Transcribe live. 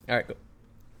All right, go.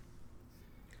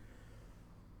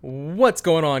 What's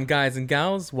going on, guys and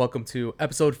gals? Welcome to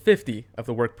episode 50 of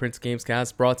the Work Prints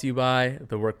Gamescast, brought to you by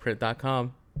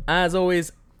theworkprint.com. As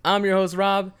always, I'm your host,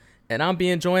 Rob, and I'm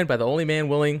being joined by the only man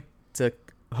willing to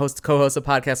co-host a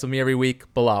podcast with me every week,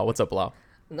 Bilal. What's up, Bilal?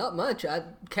 Not much. I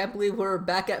can't believe we're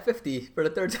back at 50 for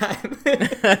the third time.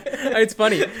 It's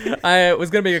funny. I was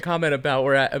going to make a comment about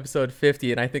we're at episode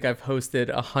 50, and I think I've hosted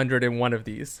 101 of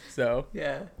these. So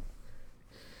Yeah.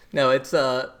 No,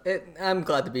 I'm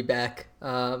glad to be back.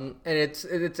 And it's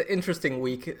an interesting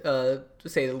week, to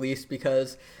say the least,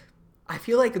 because I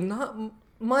feel like not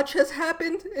much has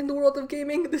happened in the world of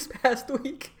gaming this past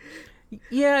week.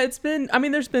 yeah,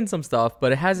 there's been some stuff,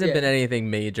 but it hasn't been anything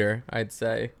major, I'd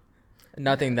say.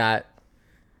 Nothing that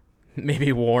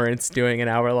maybe warrants doing an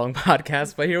hour-long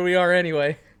podcast, but here we are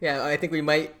anyway. Yeah, I think we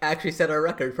might actually set our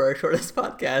record for our shortest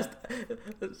podcast.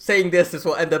 Saying this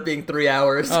will end up being 3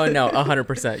 hours. Oh, no,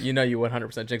 100%. You know you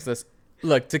 100% jinx this.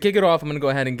 Look, to kick it off, I'm going to go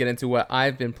ahead and get into what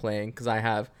I've been playing, because I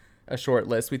have a short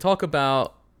list. We talked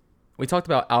about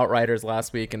Outriders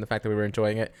last week and the fact that we were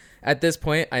enjoying it. At this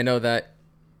point, I know that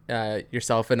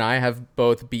yourself and I have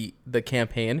both beat the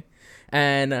campaign,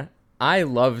 and I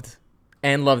love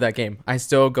that game. I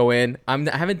still go in. I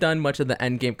haven't done much of the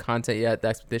end game content yet, the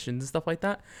expeditions and stuff like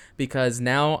that, because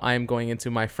now I'm going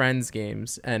into my friends'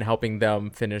 games and helping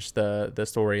them finish the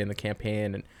story and the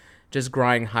campaign and just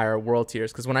grinding higher world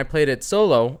tiers. Because when I played it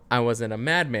solo, I wasn't a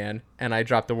madman, and I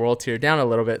dropped the world tier down a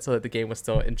little bit so that the game was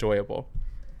still enjoyable.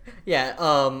 Yeah,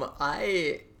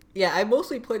 I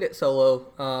mostly played it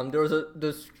solo.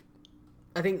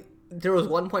 I think there was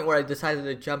one point where I decided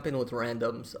to jump in with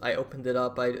randoms. I opened it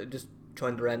up. I just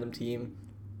joined a random team.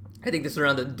 I think this is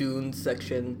around the Dunes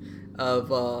section of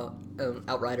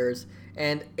Outriders,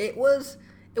 and it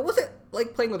wasn't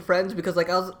like playing with friends, because like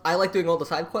I like doing all the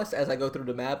side quests as I go through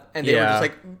the map, and they were just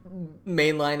like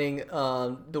mainlining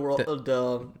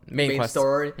the main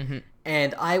story,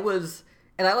 and I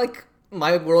like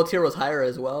my world tier was higher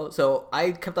as well, so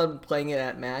I kept on playing it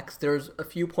at max. There's a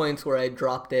few points where I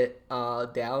dropped it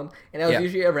down, and I was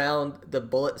usually around the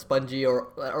bullet spongy or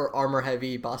armor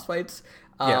heavy boss fights.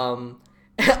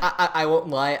 I won't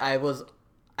lie,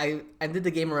 I ended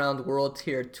the game around world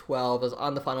tier 12. I was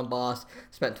on the final boss,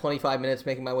 spent 25 minutes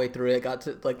making my way through it, got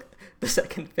to like the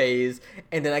second phase,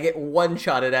 and then I get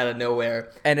one-shotted out of nowhere.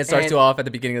 And it starts you off at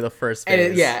the beginning of the first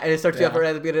phase. And it starts you off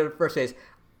at the beginning of the first phase.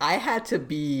 I had to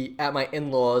be at my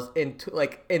in-laws in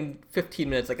 15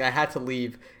 minutes. Like, I had to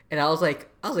leave, and I was like,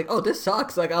 oh, this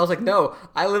sucks. Like, I was like, no,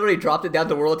 I literally dropped it down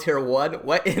to world tier 1,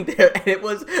 went in there, and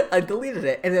I deleted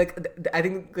it. And like, I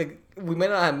think like we might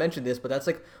not have mentioned this, but that's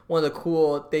like one of the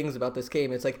cool things about this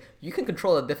game. It's like you can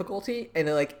control the difficulty, and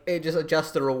then like it just adjusts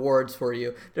the rewards for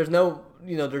you. There's no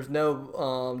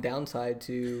downside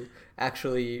to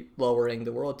actually lowering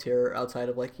the world tier outside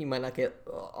of like you might not get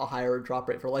a higher drop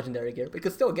rate for legendary gear, but you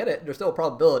can still get it. There's still a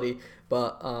probability,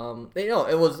 but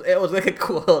it was like a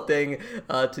cool thing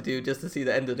to do, just to see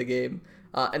the end of the game,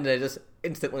 and then I just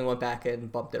instantly went back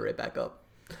and bumped it right back up.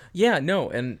 Yeah, no,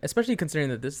 and especially considering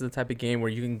that this is the type of game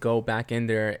where you can go back in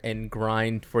there and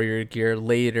grind for your gear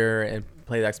later and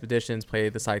play the expeditions, play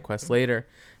the side quests later,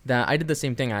 that I did the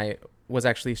same thing. I was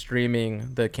actually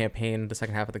streaming the campaign, the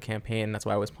second half of the campaign. That's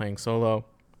why I was playing solo.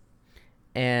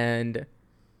 And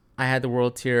I had the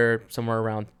world tier somewhere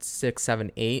around 6,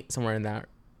 7, 8, somewhere in that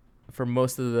for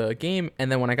most of the game. And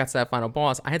then when I got to that final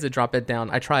boss, I had to drop it down.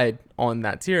 I tried on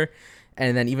that tier,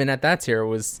 and then even at that tier, it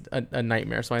was a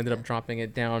nightmare. So I ended up dropping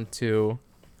it down to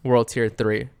world tier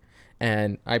 3,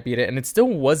 and I beat it. And it still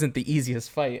wasn't the easiest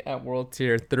fight at world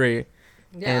tier 3.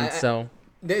 Yeah,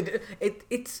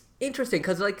 it's interesting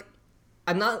because like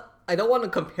I don't want to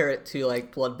compare it to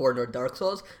like Bloodborne or Dark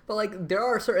Souls, but like there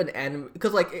are certain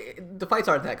because like the fights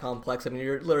aren't that complex. I mean,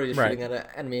 you're literally just shooting at an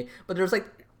enemy, but there's like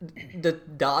the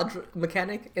dodge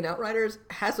mechanic in Outriders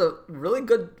has a really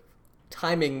good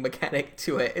timing mechanic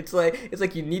to it. It's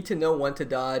like you need to know when to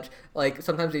dodge. Like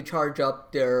sometimes they charge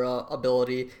up their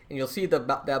ability, and you'll see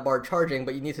that bar charging,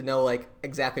 but you need to know like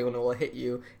exactly when it will hit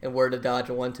you and where to dodge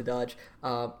and when to dodge.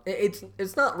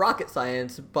 It's not rocket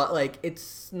science, but like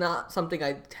it's not something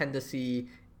I tend to see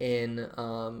in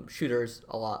shooters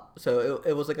a lot. So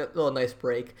it was like a little nice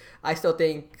break. I still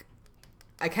think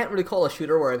I can't really call a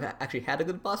shooter where I've actually had a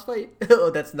good boss fight.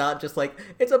 That's not just like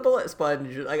it's a bullet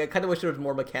sponge. Like I kind of wish there was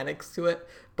more mechanics to it,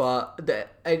 but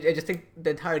I just think the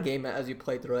entire game as you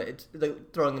play through it, it's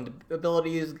like throwing in the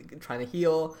abilities, trying to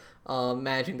heal,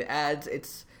 managing the ads.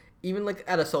 It's even like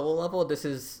at a solo level.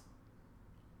 There's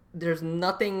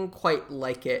nothing quite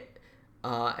like it,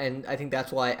 and I think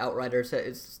that's why Outriders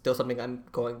is still something I'm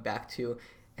going back to.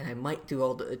 and I might do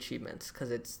all the achievements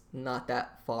because it's not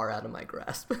that far out of my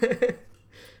grasp.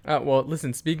 Well,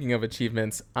 listen, speaking of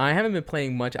achievements, I haven't been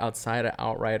playing much outside of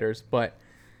Outriders, but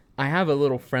I have a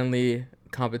little friendly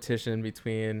competition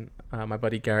between my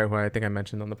buddy Garrett, who I think I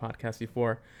mentioned on the podcast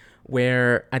before,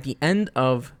 where at the end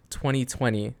of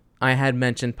 2020, I had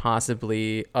mentioned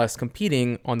possibly us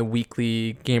competing on the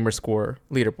weekly gamer score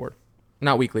leaderboard.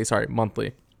 Not weekly, sorry,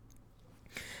 monthly.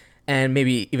 And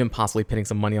maybe even possibly putting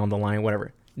some money on the line,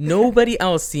 whatever. Nobody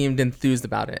else seemed enthused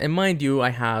about it. And mind you, I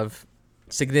have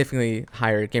significantly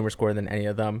higher gamer score than any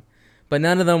of them. But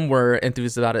none of them were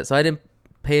enthused about it, so I didn't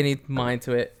pay any mind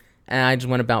to it. And I just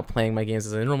went about playing my games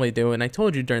as I normally do. And I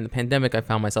told you during the pandemic, I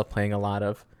found myself playing a lot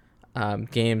of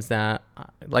games that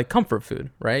like comfort food,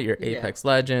 right? Your Apex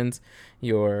Legends,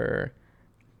 your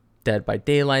Dead by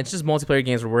Daylight. It's just multiplayer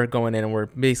games where we're going in and we're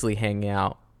basically hanging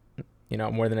out,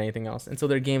 more than anything else. And so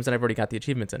they're games that I've already got the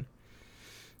achievements in.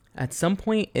 At some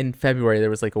point in February, there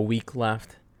was like a week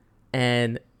left,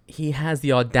 and he has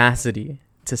the audacity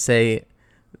to say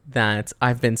that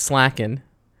I've been slacking,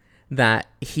 that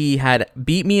he had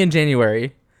beat me in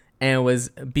January and was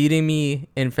beating me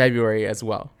in February as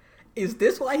well. Is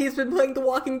this why he's been playing The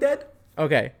Walking Dead?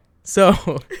 Okay,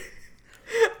 so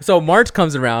March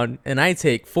comes around, and I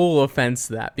take full offense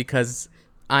to that because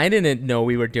I didn't know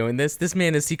we were doing this. This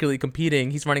man is secretly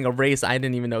competing. He's running a race I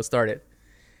didn't even know started.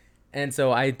 And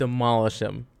so I demolish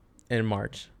him in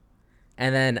March.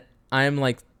 And then I'm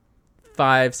like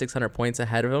 500-600 points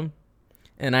ahead of him.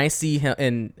 And I see him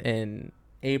in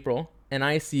April, and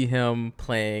I see him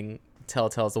playing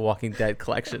Telltale's The Walking Dead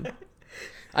collection.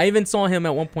 I even saw him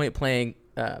at one point playing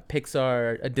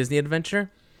Pixar, a Disney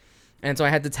adventure. And so I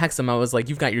had to text him. I was like,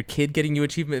 you've got your kid getting you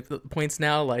achievement points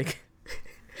now? Like,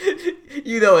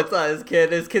 it's not his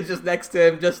kid. His kid's just next to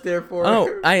him, just there for...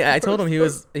 Oh, I told him I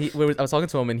was talking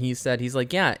to him, and he said, he's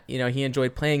like, yeah, he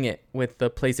enjoyed playing it with the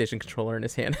PlayStation controller in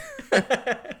his hand.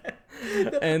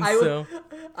 And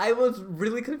I was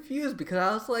really confused because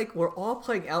I was like, we're all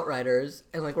playing Outriders,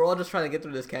 and like we're all just trying to get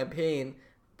through this campaign,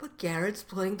 but Garrett's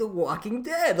playing The Walking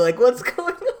Dead. Like, what's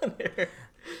going on there?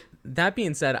 That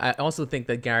being said, I also think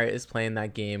that Garrett is playing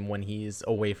that game when he's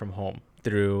away from home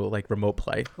through like remote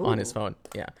play on his phone.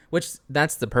 Yeah, which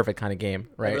that's the perfect kind of game,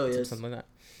 right? It really is. Something like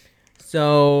that.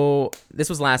 So this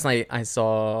was last night.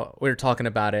 We were talking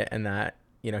about it, and that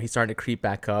he's starting to creep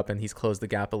back up, and he's closed the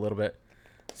gap a little bit.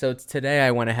 So today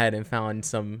I went ahead and found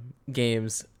some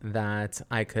games that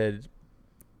I could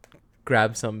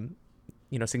grab some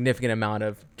significant amount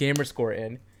of gamer score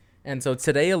in. And so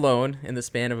today alone, in the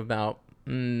span of about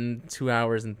 2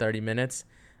 hours and 30 minutes,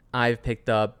 I've picked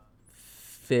up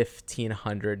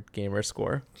 1,500 gamer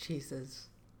score. Jesus.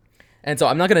 And so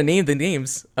I'm not going to name the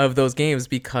names of those games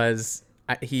because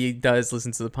he does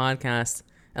listen to the podcast.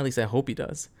 At least I hope he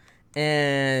does.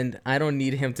 And I don't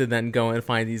need him to then go and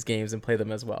find these games and play them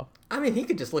as well. I mean, he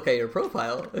could just look at your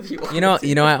profile if you want.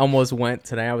 I almost went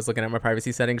today. I was looking at my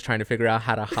privacy settings, trying to figure out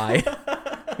how to hide.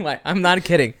 I'm not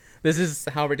kidding. This is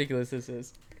how ridiculous this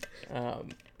is.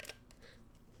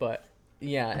 But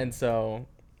yeah, and so,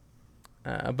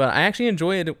 but I actually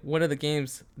enjoyed one of the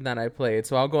games that I played,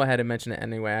 so I'll go ahead and mention it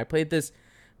anyway. I played this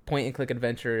point-and-click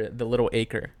adventure, The Little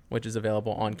Acre, which is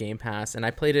available on Game Pass, and I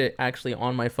played it actually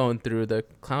on my phone through the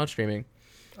cloud streaming.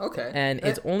 Okay. And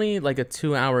it's only like a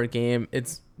 2-hour game.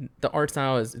 The art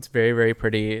style it's very, very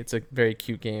pretty. It's a very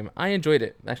cute game. I enjoyed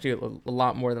it actually a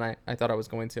lot more than I thought I was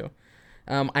going to.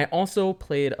 I also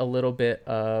played a little bit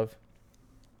of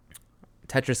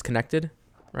Tetris Connected,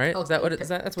 right? Oh, is that what it is?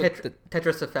 That's what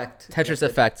Tetris Effect. Tetris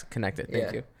Effect Connected.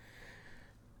 Thank you.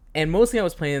 And mostly I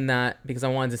was playing that because I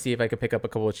wanted to see if I could pick up a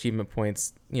couple achievement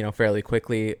points, fairly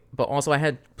quickly. But also I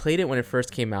had played it when it first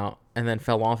came out and then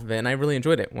fell off of it. And I really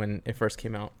enjoyed it when it first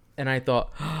came out. And I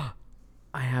thought,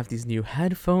 I have these new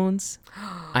headphones.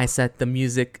 I set the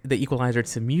equalizer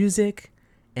to music,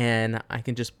 and I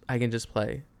can just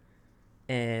play.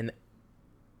 And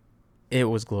it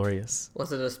was glorious.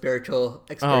 Was it a spiritual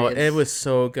experience? Oh, it was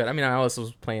so good. I mean, I also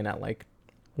was playing at like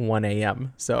 1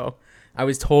 a.m. So I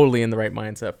was totally in the right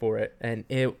mindset for it. And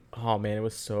it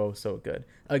was so, so good.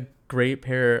 A great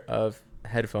pair of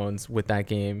headphones with that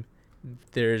game.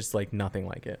 There's like nothing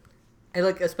like it. And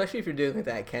like, especially if you're doing like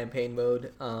that campaign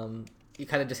mode, you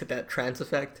kind of just hit that trance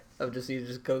effect of you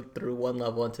just go through one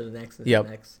level into the next and the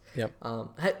next. Yep.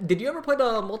 Did you ever play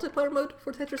the multiplayer mode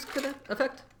for Tetris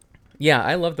Effect? Yeah,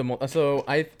 I love so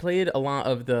I played a lot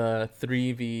of the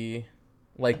 3v,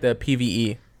 like the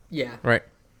PvE. Yeah. Right.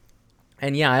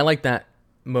 And yeah, I like that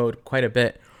mode quite a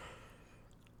bit.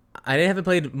 I haven't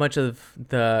played much of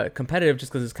the competitive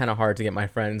just because it's kind of hard to get my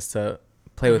friends to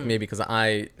play with me because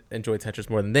I enjoy Tetris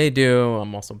more than they do.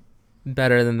 I'm also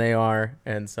better than they are,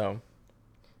 and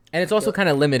it's also kind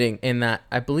of limiting in that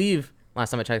I believe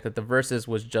last time I checked that the versus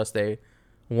was just a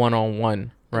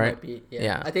one-on-one, right? It might be,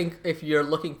 yeah. I think if you're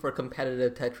looking for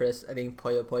competitive Tetris, I think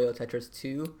Puyo Puyo Tetris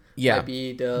 2 might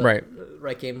be the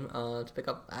right game to pick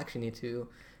up. I actually need to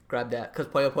grab that because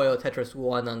Puyo Puyo Tetris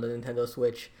 1 on the Nintendo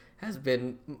Switch has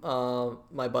been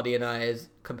my buddy and I's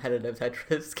competitive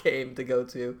Tetris game to go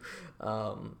to.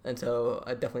 And so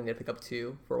I definitely need to pick up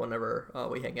 2 for whenever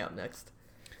we hang out next.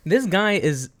 This guy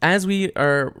is, as we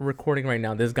are recording right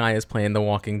now, this guy is playing The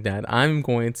Walking Dead. I'm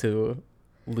going to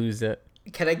lose it.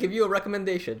 Can I give you a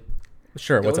recommendation?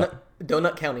 Sure, what's up?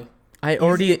 Donut County. I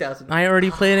already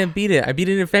played and beat it. I beat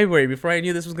it in February before I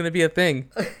knew this was going to be a thing.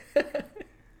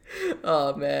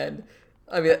 Oh, man.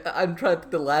 I mean, I'm trying to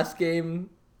think the last games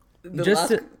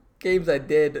I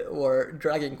did were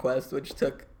Dragon Quest, which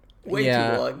took way too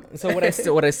long. So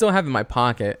what I still have in my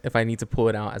pocket, if I need to pull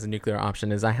it out as a nuclear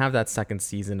option, is I have that second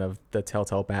season of the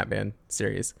Telltale Batman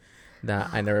series that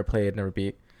I never played, never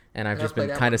beat. And I've just been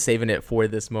kind of saving it for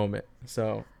this moment.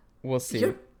 So we'll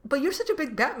see. But you're such a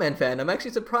big Batman fan. I'm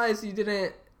actually surprised you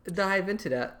didn't dive into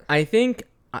that. I think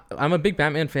I'm a big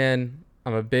Batman fan.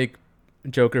 I'm a big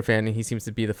Joker fan, and he seems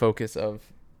to be the focus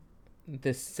of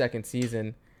this second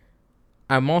season.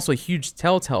 I'm also a huge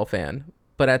Telltale fan,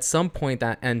 but at some point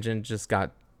that engine just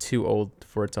got too old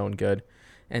for its own good.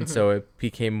 And so it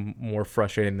became more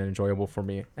frustrating than enjoyable for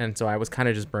me. And so I was kind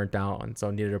of just burnt out, and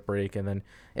so needed a break. And then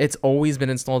it's always been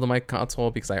installed on my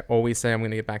console because I always say I'm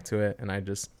going to get back to it, and I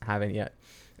just haven't yet.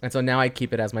 And so now I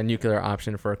keep it as my nuclear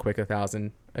option for a quick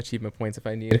 1,000 achievement points if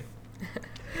I need.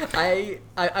 I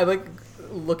like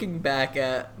looking back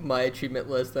at my achievement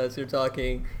list as you're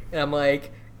talking, and I'm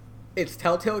like, it's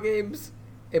Telltale games.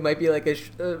 It might be like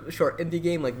a short indie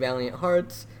game like Valiant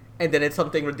Hearts. And then it's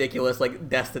something ridiculous like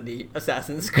Destiny,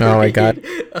 Assassin's Creed. Oh my god!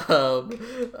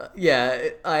 Yeah,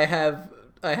 I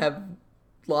have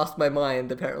lost my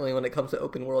mind apparently when it comes to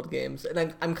open world games,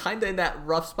 and I'm kind of in that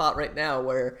rough spot right now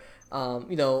where, I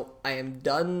am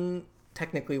done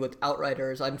technically with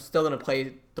Outriders. I'm still gonna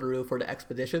play through for the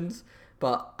expeditions,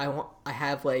 but I'm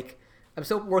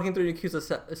still working through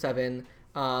Yakuza 7.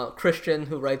 Christian,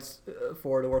 who writes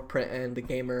for the work print and the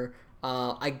gamer,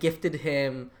 I gifted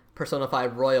him Persona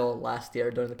 5 Royal last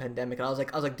year during the pandemic, and I was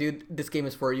like, dude, this game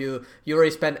is for you. You already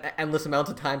spent endless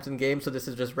amounts of times in games, so this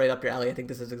is just right up your alley. I think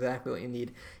this is exactly what you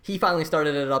need. He finally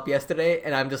started it up yesterday,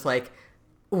 and I'm just like,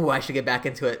 ooh, I should get back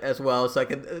into it as well, so I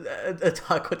can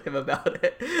talk with him about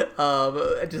it.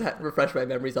 I just refresh my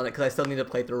memories on it because I still need to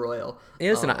play through Royal.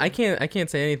 Yeah, listen, I can't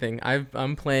say anything.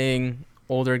 I'm playing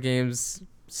older games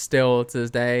still to this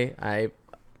day.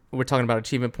 We're talking about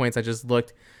achievement points. I just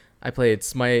looked. I played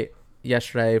Smite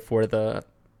yesterday for the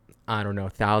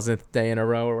 1,000th day in a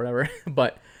row or whatever,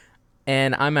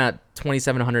 and I'm at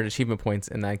 2,700 achievement points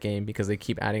in that game because they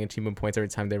keep adding achievement points every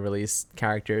time they release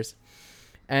characters.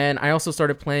 And I also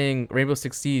started playing Rainbow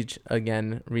Six Siege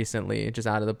again recently, just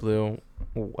out of the blue.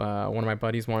 One of my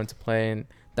buddies wanted to play, and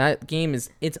that game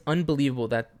it's unbelievable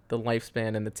that the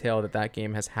lifespan and the tail that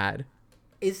game has had.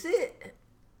 Is it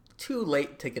too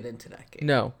late to get into that game?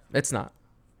 No, it's not.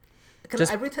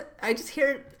 Because I just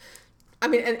hear, I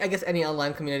mean, I guess any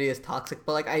online community is toxic,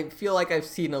 but like I feel like I've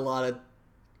seen a lot of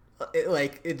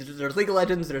there's League of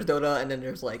Legends, there's Dota, and then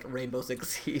there's like Rainbow Six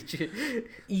Siege.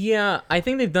 Yeah, I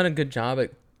think they've done a good job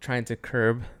at trying to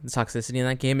curb the toxicity in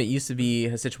that game. It used to be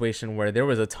a situation where there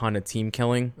was a ton of team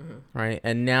killing, right?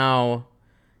 And now,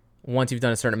 once you've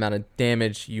done a certain amount of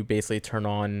damage, you basically turn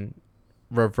on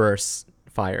reverse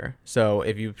fire. So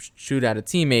if you shoot at a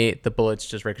teammate, the bullets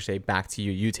just ricochet back to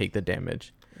you. You take the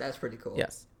damage. That's pretty cool.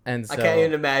 Yes. And so, I can't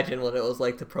even imagine what it was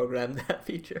like to program that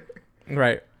feature.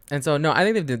 Right. And so, no, I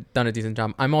think they've done a decent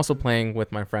job. I'm also playing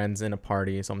with my friends in a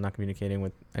party, so I'm not communicating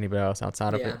with anybody else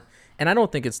outside of it. And I don't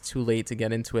think it's too late to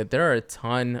get into it. There are a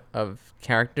ton of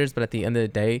characters, but at the end of the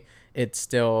day, it's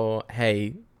still,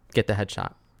 hey, get the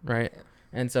headshot, right? Yeah.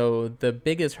 And so the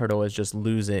biggest hurdle is just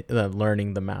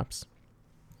learning the maps.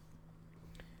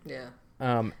 Yeah.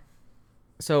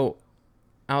 So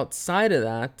outside of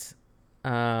that,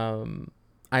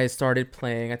 I started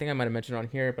playing, I think I might have mentioned on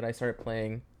here, but I started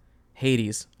playing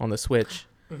Hades on the Switch.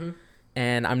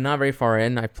 And I'm not very far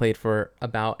in. I played for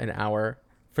about an hour.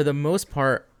 For the most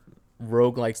part,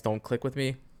 roguelikes don't click with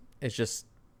me. It's just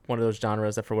one of those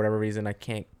genres that for whatever reason I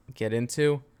can't get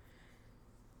into.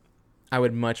 I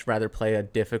would much rather play a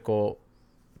difficult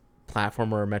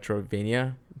platformer or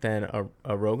Metroidvania than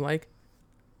a roguelike.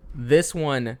 This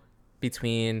one,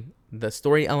 between the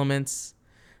story elements,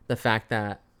 the fact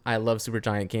that I love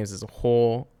Supergiant games as a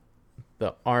whole,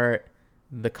 the art,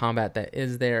 the combat that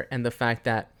is there, and the fact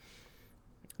that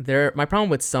My problem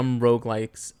with some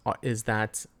roguelikes is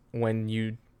that when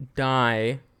you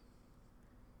die,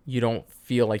 you don't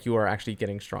feel like you are actually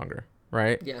getting stronger,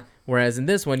 right? Yeah. Whereas in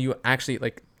this one, you actually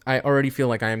like I already feel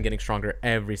like I am getting stronger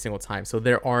every single time. So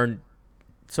there aren't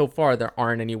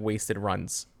any wasted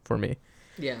runs for me.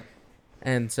 Yeah.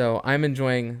 And so I'm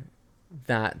enjoying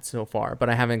that so far, but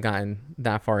I haven't gotten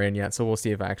that far in yet. So we'll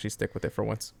see if I actually stick with it for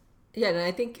once. Yeah, and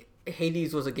I think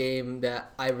Hades was a game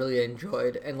that I really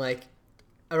enjoyed, and like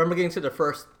I remember getting to the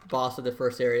first boss of the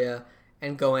first area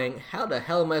and going, "How the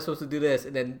hell am I supposed to do this?"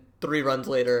 And then 3 runs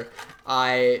later,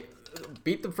 I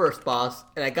beat the first boss,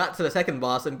 and I got to the second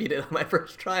boss and beat it on my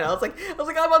first try. And I was like,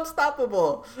 I'm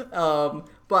unstoppable.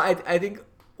 But I think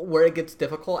where it gets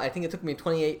difficult, I think it took me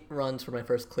 28 runs for my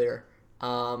first clear.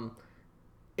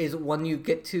 Is when you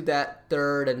get to that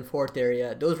third and fourth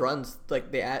area, those runs,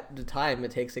 like the time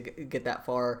it takes to get that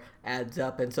far adds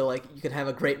up, and so like you can have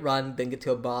a great run, then get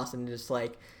to a boss and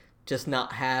just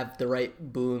not have the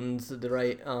right boons, the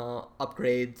right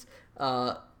upgrades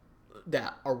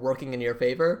that are working in your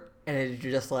favor, and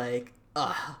you're just like,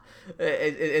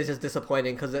 it's just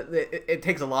disappointing because it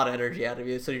takes a lot of energy out of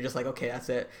you. So you're just like, okay, that's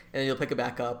it, and then you'll pick it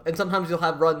back up. And sometimes you'll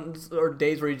have runs or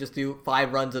days where you just do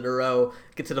 5 runs in a row,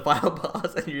 get to the final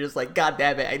boss, and you're just like, God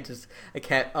damn it, I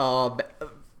can't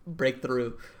break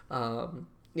through.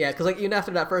 Yeah, because like even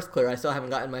after that first clear, I still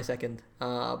haven't gotten my second.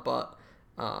 But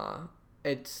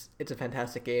it's a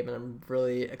fantastic game, and I'm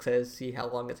really excited to see how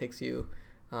long it takes you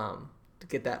to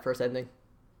get that first ending.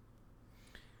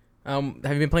 Have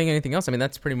you been playing anything else? I mean,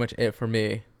 that's pretty much it for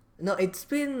me. No, it's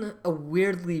been a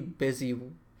weirdly busy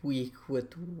week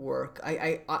with work.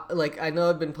 I know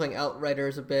I've been playing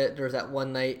Outriders a bit. There was that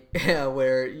one night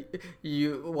where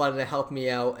you wanted to help me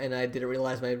out, and I didn't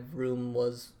realize my room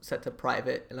was set to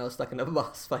private, and I was stuck in a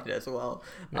boss fight as well.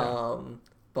 Yeah.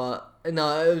 But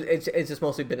no, it's just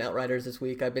mostly been Outriders this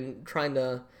week. I've been trying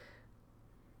to.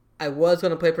 I was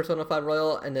going to play Persona 5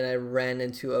 Royal, and then I ran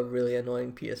into a really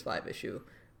annoying PS5 issue.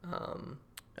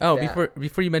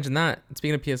 Before you mention that,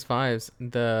 speaking of PS5s,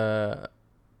 the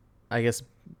I guess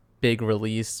big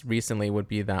release recently would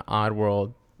be that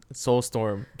Oddworld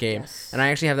Soulstorm game. Yes. And I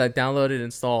actually have that downloaded,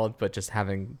 installed, but just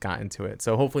haven't gotten to it.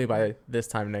 So hopefully by this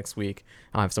time next week,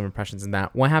 I'll have some impressions in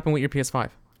that. What happened with your PS5?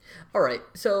 All right,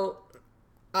 so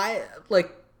I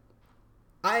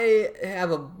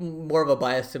have a more of a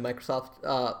bias to Microsoft.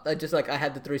 I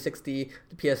had the 360,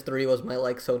 the PS3 was my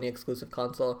like Sony exclusive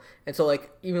console, and so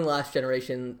like even last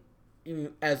generation,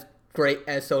 even as great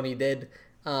as Sony did,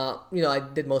 I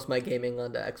did most of my gaming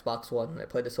on the Xbox One, and I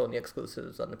played the Sony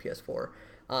exclusives on the PS4.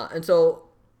 And so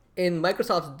in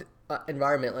Microsoft's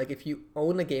environment, like if you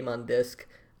own a game on disc,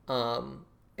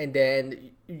 and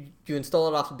then you install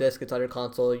it off the disc, it's on your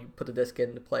console, you put the disc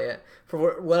in to play it.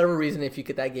 For whatever reason, if you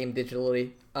get that game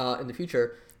digitally in the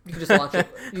future, you can just launch it.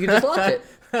 You can just launch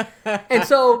it. And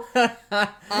so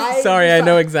I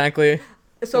know exactly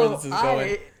where this is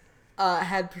going. I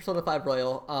had Persona 5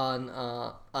 Royal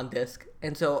on disc,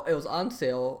 and so it was on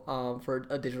sale for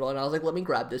a digital, and I was like, let me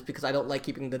grab this because I don't like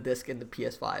keeping the disc in the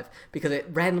PS5 because it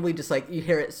randomly just like you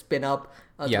hear it spin up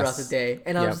throughout the day,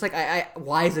 and I was just like,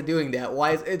 why is it doing that?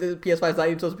 Why is the PS5 is not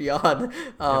even supposed to be on?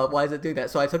 Why is it doing that?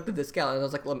 So I took the disc out, and I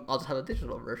was like, I'll just have a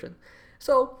digital version.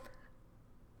 So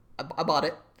I bought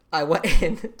it. I went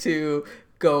in to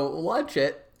go launch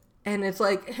it, and it's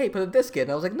like, hey, put a disc in.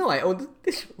 I was like, no, I own it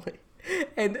digitally,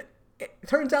 and it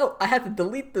turns out I had to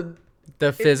delete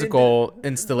the physical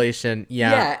installation,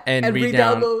 and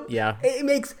re-download. Yeah, it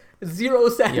makes 0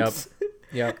 sense.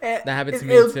 Yep. That happened to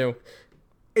me too.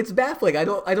 It's baffling. I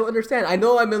don't understand. I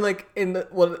know I'm in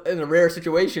a rare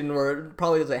situation where it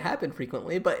probably doesn't happen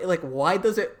frequently, but like, why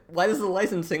does the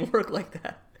licensing work like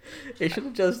that? They should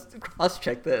have just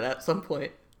cross-checked it at some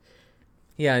point.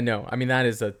 Yeah, I know. I mean, that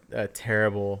is a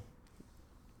terrible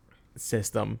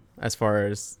system as far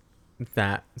as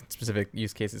that specific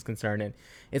use case is concerned. And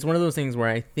it's one of those things where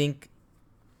I think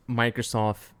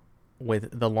Microsoft,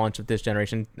 with the launch of this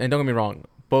generation, and don't get me wrong,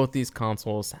 both these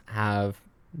consoles have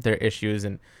their issues,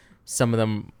 and some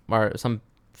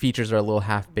features are a little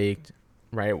half-baked,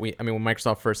 right? When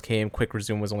Microsoft first came, Quick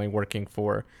Resume was only working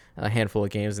for a handful of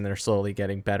games, and they're slowly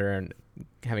getting better and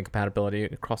having compatibility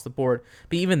across the board.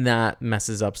 But even that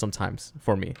messes up sometimes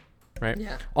for me, right?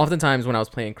 Yeah. Oftentimes when I was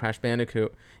playing Crash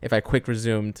Bandicoot, if I quick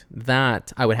resumed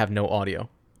that, I would have no audio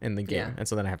in the game. Yeah. And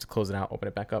so then I have to close it out, open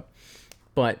it back up.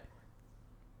 But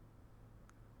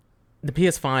the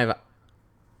PS5,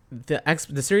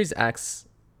 the Series X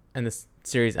and the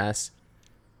Series S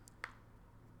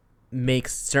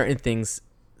makes certain things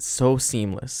so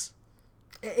seamless.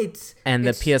 The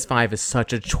PS5 is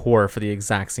such a chore for the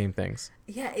exact same things.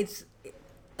 Yeah, it's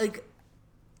like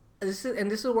this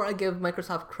is where I give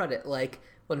Microsoft credit. Like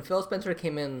when Phil Spencer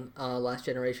came in last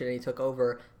generation and he took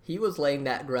over, he was laying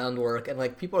that groundwork, and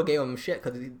like people gave him shit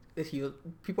because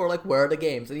people are like, where are the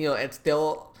games? And it's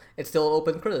still an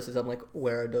open criticism. Like,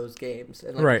 where are those games?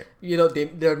 And like,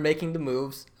 Right. they're making the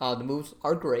moves. The moves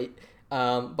are great,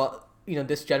 but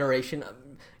this generation.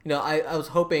 I was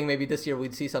hoping maybe this year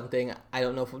we'd see something. I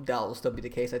don't know if that will still be the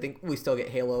case. I think we still get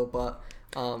Halo, but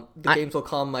games will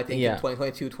come, I think, in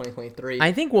 2022, 2023.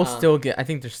 I think we'll still get... I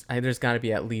think there's got to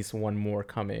be at least one more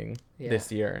coming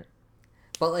this year.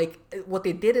 But, like, what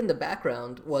they did in the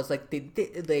background was, like,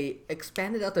 they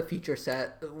expanded out the feature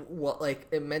set, what, like,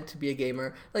 it meant to be a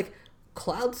gamer. Like,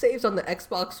 cloud saves on the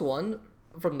Xbox One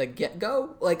from the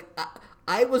get-go. Like,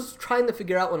 I was trying to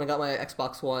figure out when I got my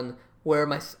Xbox One where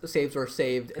my saves were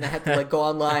saved, and I had to like go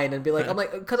online and be like,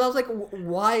 because I was like,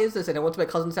 why is this? And I went to my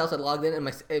cousin's house, I logged in, and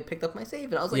it picked up my save,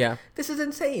 and I was like, this is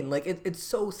insane. Like it's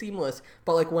so seamless.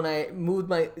 But like when I moved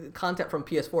my content from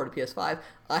PS4 to PS5,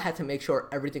 I had to make sure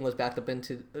everything was backed up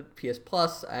into PS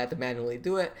Plus. I had to manually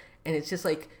do it, and it's just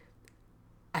like,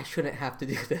 I shouldn't have to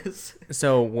do this.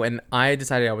 So when I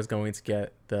decided I was going to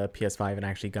get the PS5 and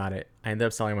actually got it, I ended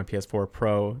up selling my PS4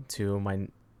 Pro to my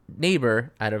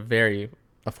neighbor at a very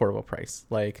affordable price,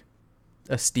 like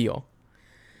a steal.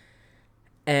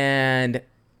 And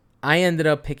I ended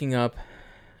up picking up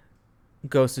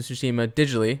Ghost of Tsushima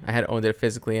digitally. I had owned it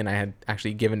physically, and I had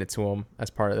actually given it to him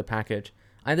as part of the package.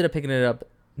 I ended up picking it up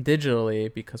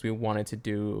digitally because we wanted to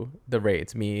do the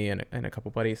raids, me and a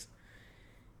couple buddies.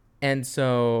 And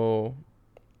so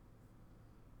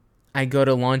I go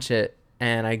to launch it,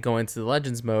 and I go into the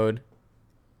Legends mode,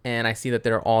 and I see that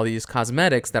there are all these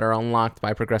cosmetics that are unlocked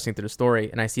by progressing through the story,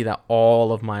 and I see that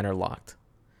all of mine are locked.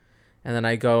 And then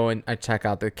I go and I check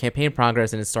out the campaign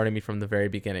progress, and it started me from the very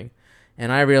beginning.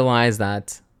 And I realized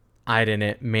that I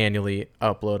didn't manually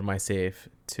upload my save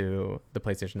to the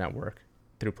PlayStation Network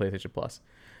through PlayStation Plus.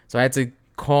 So I had to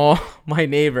call my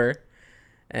neighbor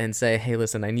and say, hey,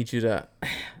 listen, I need you to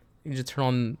turn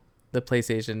on the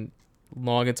PlayStation,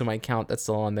 log into my account that's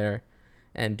still on there,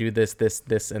 and do this,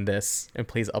 and this, and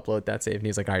please upload that save. And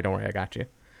he's like, all right, don't worry, I got you.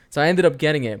 So I ended up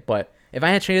getting it, but if I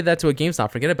had traded that to a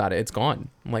GameStop, forget about it. It's gone.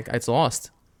 I'm like, it's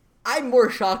lost. I'm more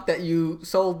shocked that you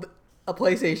sold a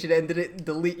PlayStation and didn't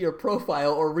delete your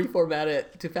profile or reformat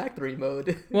it to factory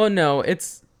mode. Well, no,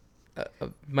 it's...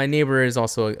 my neighbor is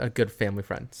also a good family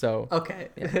friend, so... Okay.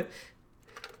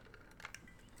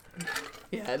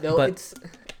 Yeah, it's...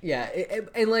 Yeah,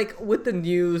 and like with the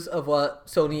news of what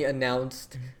Sony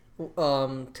announced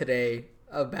today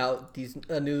about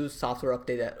a new software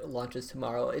update that launches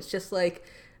tomorrow, it's just like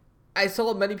I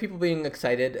saw many people being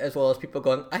excited as well as people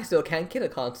going, I still can't get a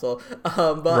console.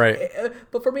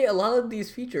 But for me, a lot of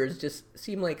these features just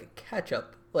seem like catch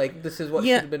up. Like this is what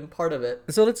should have been part of it.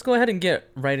 So let's go ahead and get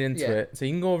right into it. So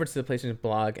you can go over to the PlayStation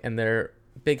blog, and their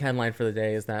big headline for the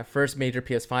day is that first major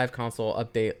PS5 console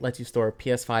update lets you store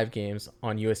PS5 games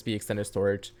on USB extended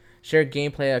storage, share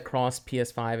gameplay across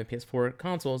PS5 and PS4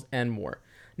 consoles, and more.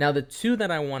 Now, the two that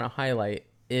I want to highlight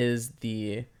is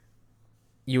the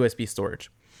USB storage.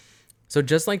 So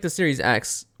just like the Series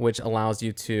X, which allows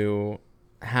you to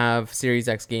have Series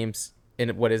X games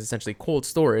in what is essentially cold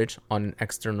storage on an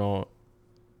external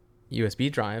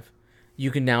USB drive, you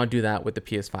can now do that with the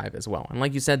PS5 as well. And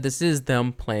like you said, this is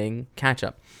them playing catch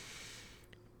up,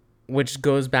 which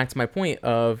goes back to my point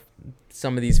of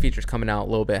some of these features coming out a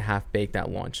little bit half-baked at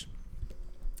launch,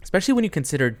 especially when you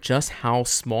consider just how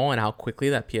small and how quickly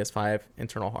that PS5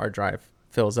 internal hard drive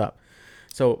fills up.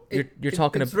 So you're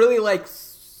talking it's really like,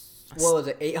 what was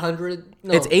it, 800?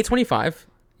 No. It's 825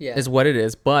 is what it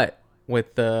is, but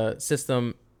with the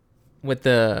system, with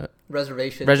the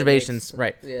reservations,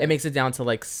 right? It makes it down to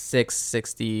like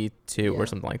 662 or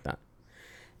something like that.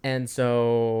 And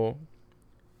so,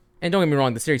 and don't get me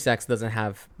wrong, the Series X doesn't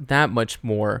have that much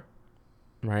more,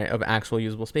 right, of actual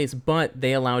usable space, but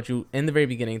they allowed you in the very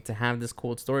beginning to have this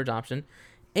cold storage option,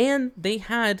 and they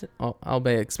had,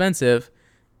 albeit expensive,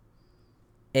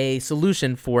 a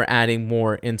solution for adding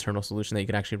more internal solution that you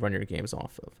could actually run your games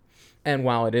off of. And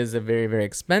while it is a very, very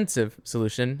expensive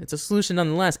solution, it's a solution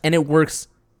nonetheless, and it works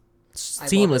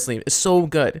seamlessly. It's so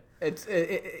good.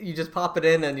 You just pop it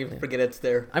in and you forget it's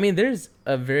there. I mean, there's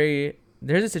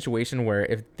a situation where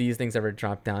if these things ever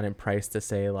drop down in price to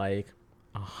say like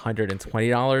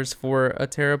 $120 for a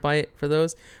terabyte for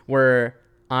those, where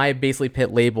I basically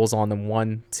put labels on them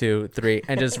 1, 2, 3,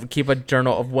 and just keep a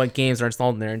journal of what games are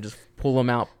installed in there and just pull them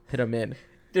out, put them in.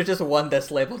 There's just one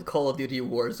that's labeled Call of Duty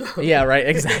Warzone. Yeah, right,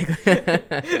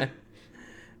 exactly.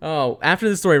 Oh, after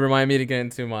the story, remind me to get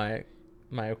into my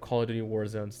Call of Duty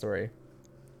Warzone story.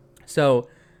 So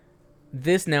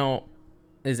this now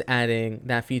is adding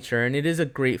that feature, and it is a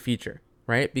great feature,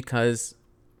 right? Because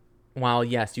while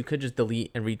yes, you could just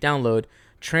delete and re-download,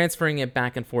 transferring it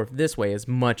back and forth this way is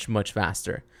much, much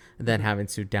faster than having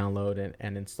to download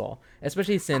and install.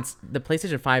 Especially since the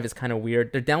PlayStation 5 is kind of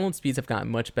weird. Their download speeds have gotten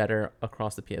much better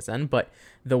across the PSN, but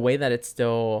the way that it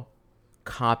still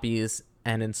copies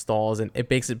and installs, and it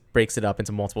breaks it up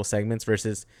into multiple segments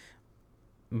versus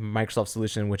Microsoft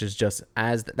solution, which is just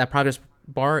as that progress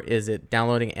bar is it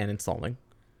downloading and installing.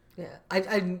 Yeah,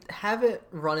 I haven't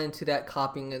run into that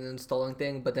copying and installing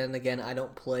thing, but then again, I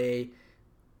don't play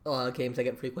games that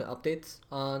get frequent updates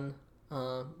on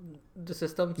the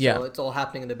system, so it's all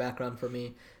happening in the background for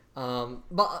me.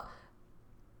 But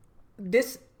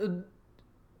this,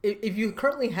 if you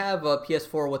currently have a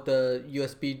PS4 with the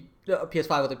USB,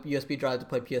 PS5 with a USB drive to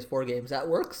play PS4 games, that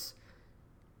works?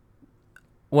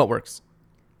 What works?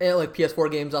 Like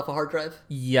PS4 games off a hard drive?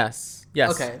 Yes.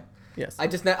 Okay. Yes.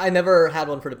 I never had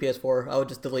one for the PS4. I would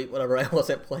just delete whatever I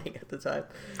wasn't playing at the time.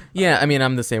 Yeah, I mean,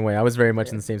 I'm the same way. I was very much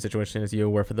in the same situation as you,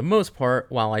 where for the most part,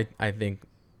 while I think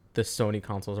the Sony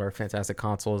consoles are fantastic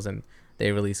consoles and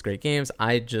they release great games,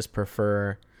 I just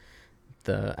prefer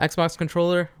the Xbox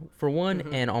controller for one,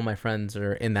 and all my friends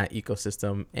are in that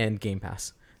ecosystem and Game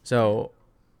Pass. So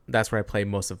that's where I play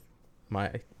most of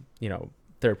my,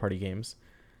 third-party games.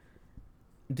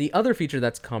 The other feature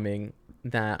that's coming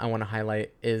that I want to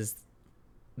highlight is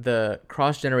the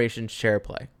cross-generation share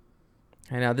play.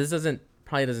 And now this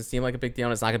probably doesn't seem like a big deal,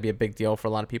 and it's not going to be a big deal for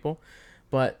a lot of people,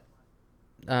 but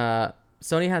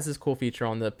Sony has this cool feature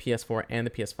on the PS4 and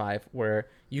the PS5 where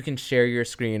you can share your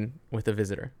screen with a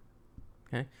visitor.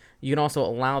 Okay, you can also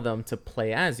allow them to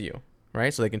play as you,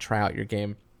 right? So they can try out your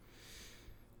game.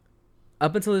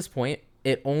 Up until this point,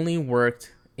 it only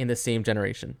worked in the same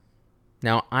generation.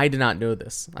 Now, I did not know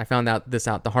this. I found out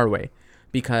the hard way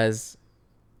because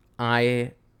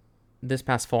this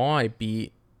past fall, I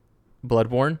beat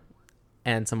Bloodborne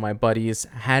and some of my buddies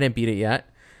hadn't beat it yet.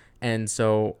 And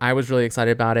so I was really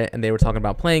excited about it and they were talking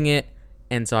about playing it.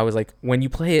 And so I was like, when you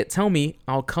play it, tell me,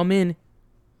 I'll come in.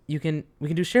 We can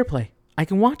do share play. I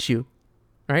can watch you,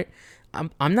 right?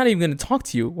 I'm not even going to talk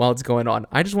to you while it's going on.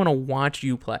 I just want to watch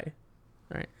you play,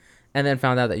 right? And then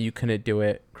found out that you couldn't do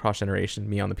it cross-generation,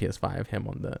 me on the PS5, him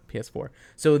on the PS4.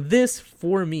 So this,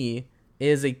 for me,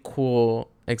 is a cool,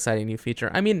 exciting new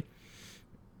feature. I mean,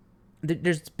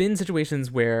 there's been situations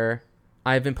where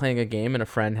I've been playing a game and a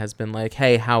friend has been like,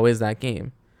 hey, how is that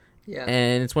game? Yeah.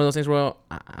 And it's one of those things where, well,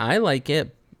 I like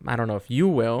it. I don't know if you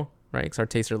will, right? Because our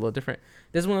tastes are a little different.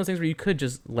 This is one of those things where you could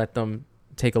just let them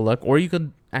take a look, or you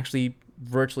could actually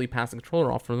virtually pass the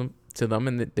controller off to them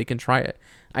and they can try it.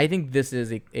 I think this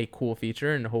is a cool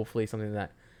feature and hopefully something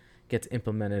that gets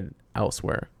implemented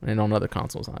elsewhere and on other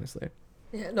consoles, honestly.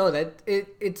 Yeah, no,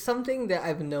 it's something that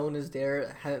I've known is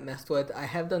there, haven't messed with. I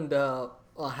have done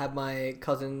have my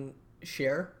cousin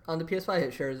share on the PS5,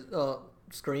 it shares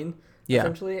screen,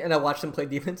 essentially, and I watched him play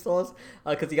Demon Souls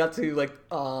because he got to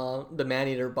the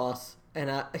Man-Eater boss, and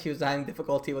he was having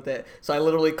difficulty with it, so I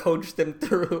literally coached him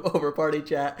through over party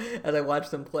chat as I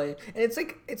watched him play. And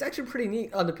it's actually pretty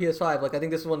neat on the PS5. I think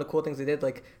this is one of the cool things they did,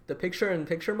 the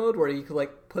picture-in-picture mode where you could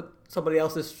put somebody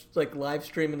else's live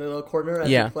stream in the little corner as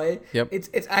you play. Yep.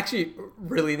 It's actually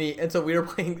really neat. And so we were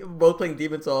both playing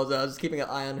Demon Souls, and I was just keeping an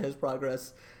eye on his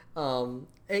progress.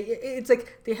 It's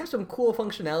they have some cool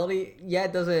functionality. Yeah,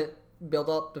 it doesn't build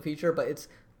up the feature, but it's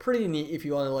pretty neat if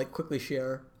you want to quickly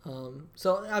share.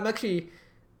 So I'm actually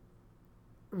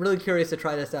really curious to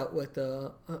try this out with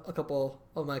a couple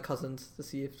of my cousins to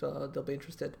see if they'll be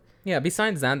interested. Yeah,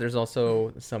 besides that, there's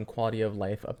also some quality of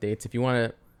life updates. If you want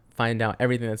to find out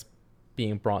everything that's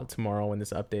being brought tomorrow when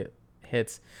this update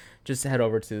hits, just head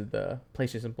over to the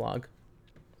PlayStation blog.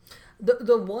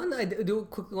 The one I do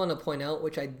quickly want to point out,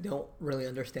 which I don't really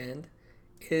understand,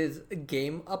 is a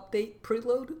game update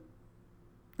preload.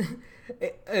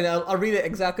 And I'll read it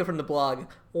exactly from the blog.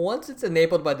 Once it's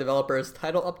enabled by developers,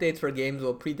 title updates for games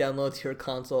will pre-download to your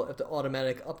console if the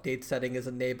automatic update setting is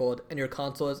enabled and your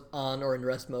console is on or in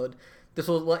rest mode. This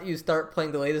will let you start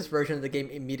playing the latest version of the game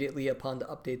immediately upon the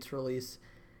update's release.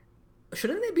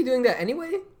 Shouldn't they be doing that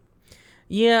anyway?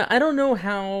 Yeah, I don't know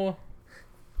how...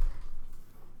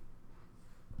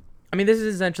 I mean, this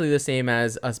is essentially the same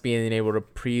as us being able to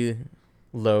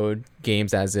preload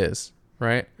games as is,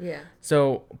 right? Yeah.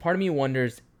 So part of me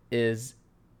wonders is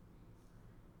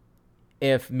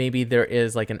if maybe there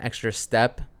is an extra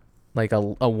step,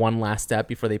 a one last step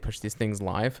before they push these things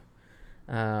live.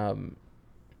 Or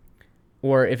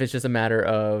if it's just a matter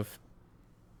of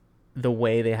the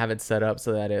way they have it set up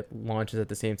so that it launches at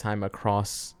the same time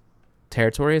across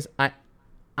territories.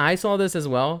 I saw this as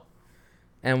well.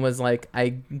 and was like, I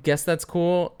guess that's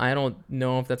cool. I don't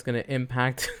know if that's going to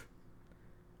impact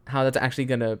how that's actually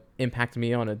going to impact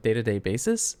me on a day-to-day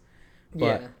basis.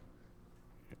 But,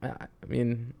 I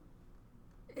mean,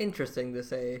 interesting to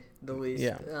say the least.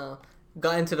 Yeah.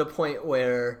 Gotten to the point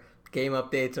where game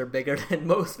updates are bigger than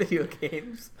most video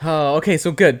games. Oh, okay,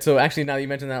 so good. So actually, now that you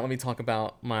mentioned that, let me talk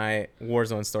about my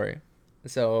Warzone story.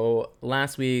 So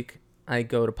last week, I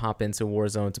go to pop into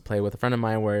Warzone to play with a friend of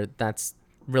mine where that's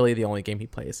really the only game he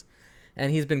plays.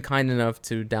 And he's been kind enough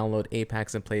to download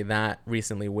Apex and play that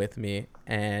recently with me.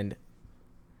 And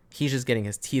he's just getting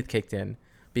his teeth kicked in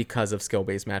because of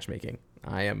skill-based matchmaking.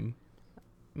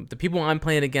 The people I'm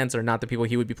playing against are not the people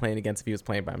he would be playing against if he was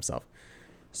playing by himself.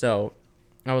 So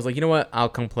I was like, you know what? I'll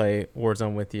come play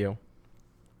Warzone with you.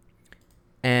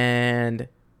 And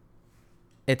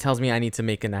it tells me I need to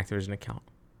make an Activision account.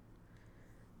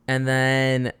 And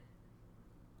then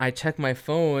I check my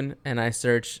phone and I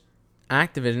search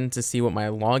Activision to see what my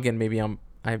login. Maybe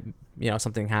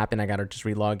something happened. I got to just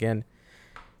relog in.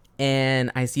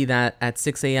 And I see that at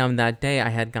 6 a.m. that day, I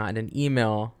had gotten an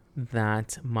email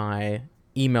that my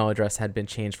email address had been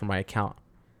changed for my account.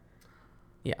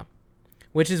 Yeah.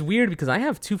 Which is weird because I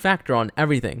have two-factor on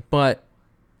everything, but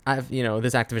I've,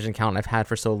 this Activision account I've had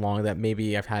for so long that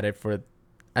maybe I've had it for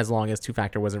as long as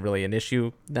two-factor wasn't really an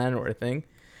issue then or a thing.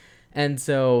 And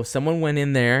so someone went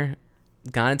in there,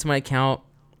 got into my account,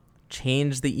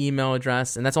 changed the email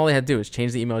address, and that's all they had to do is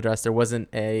change the email address. There wasn't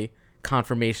a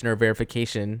confirmation or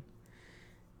verification.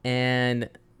 And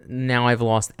now I've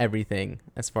lost everything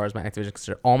as far as my Activision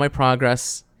concerned. All my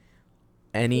progress,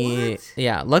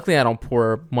 luckily I don't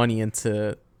pour money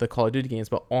into the Call of Duty games,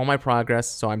 but all my progress,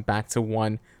 so I'm back to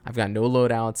 1. I've got no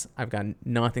loadouts. I've got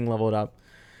nothing leveled up.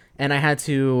 And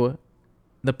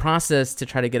the process to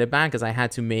try to get it back is I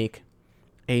had to make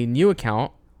a new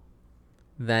account,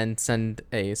 then send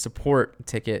a support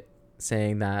ticket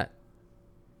saying that,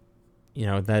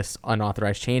 this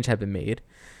unauthorized change had been made.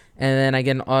 And then I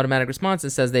get an automatic response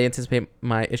that says they anticipate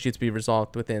my issue to be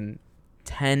resolved within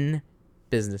 10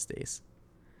 business days.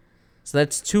 So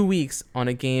that's 2 weeks on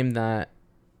a game that,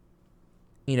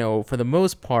 for the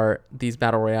most part, these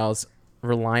battle royales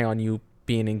rely on you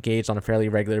being engaged on a fairly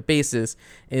regular basis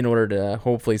in order to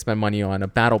hopefully spend money on a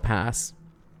battle pass.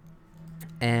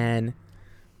 And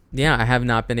yeah, I have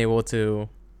not been able to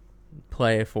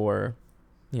play for,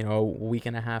 a week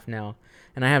and a half now.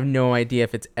 And I have no idea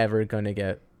if it's ever going to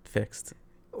get fixed.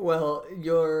 Well,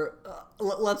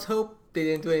 let's hope they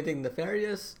didn't do anything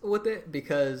nefarious with it,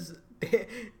 because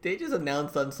they just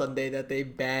announced on Sunday that they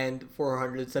banned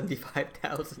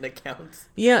 475,000 accounts.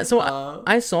 Yeah, so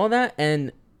I saw that,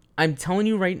 and I'm telling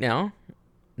you right now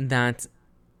that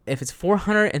if it's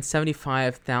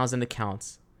 475,000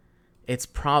 accounts, it's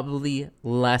probably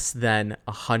less than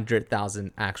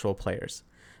 100,000 actual players,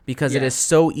 because it is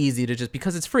so easy to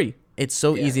because it's free. It's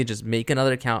so easy to just make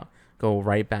another account, go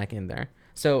right back in there.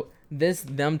 So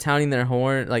them touting their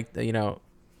horn,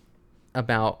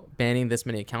 about banning this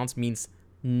many accounts means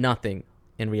nothing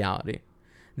in reality.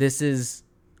 The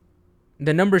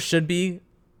numbers should be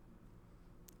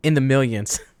in the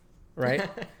millions, right?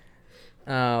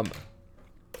 The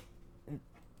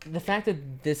fact that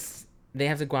they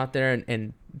have to go out there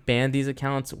and ban these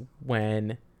accounts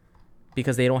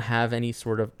because they don't have any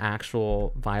sort of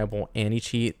actual viable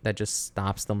anti-cheat that just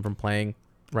stops them from playing,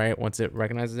 right, once it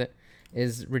recognizes it,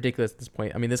 is ridiculous at this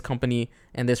point. I mean, this company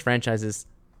and this franchise is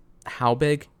how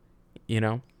big,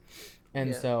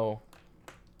 And so,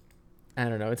 I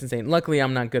don't know. It's insane. Luckily,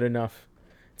 I'm not good enough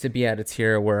to be at a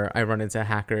tier where I run into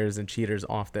hackers and cheaters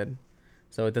often.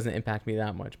 So it doesn't impact me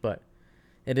that much. But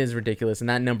it is ridiculous. And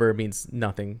that number means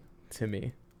nothing to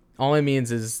me. All it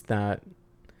means is that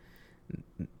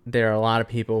there are a lot of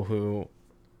people who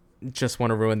just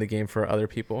want to ruin the game for other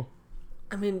people.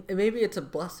 I mean, maybe it's a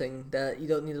blessing that you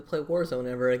don't need to play Warzone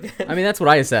ever again. I mean, that's what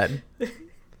I said.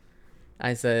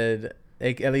 I said,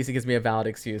 at least it gives me a valid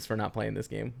excuse for not playing this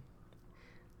game.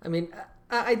 I mean,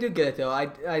 I do get it, though.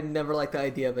 I never liked the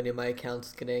idea of any of my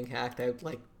accounts getting hacked. I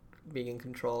like being in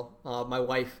control. My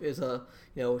wife is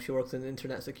she works in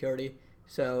internet security,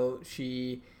 so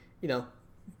she,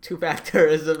 two-factor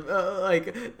is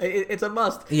it's a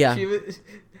must. Yeah.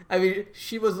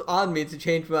 She was on me to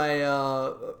change my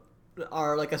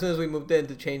as soon as we moved in,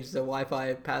 to change the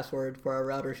Wi-Fi password for our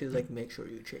router. She's like, make sure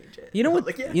you change it. You know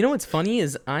what? You know what's funny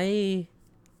is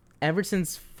ever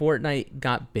since Fortnite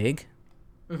got big,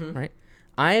 right?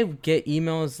 I get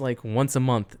emails like once a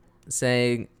month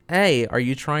saying, "Hey, are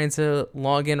you trying to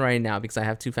log in right now?" Because I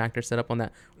have two-factor set up on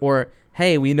that. Or,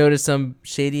 "Hey, we noticed some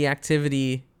shady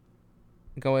activity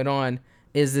going on.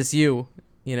 Is this you?"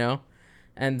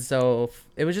 And so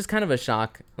it was just kind of a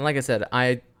shock. And like I said,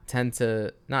 I tend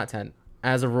to not tend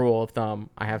as a rule of thumb,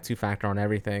 I have 2-factor on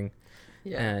everything.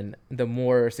 Yeah. And the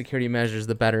more security measures,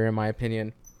 the better, in my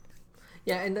opinion.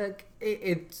 Yeah, and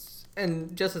it's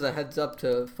and just as a heads up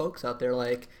to folks out there,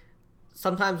 like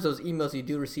sometimes those emails you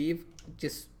do receive,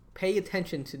 just pay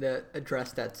attention to the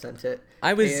address that sent it.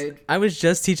 I was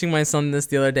just teaching my son this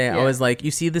the other day. Yeah. I was like,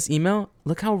 you see this email?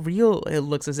 Look how real it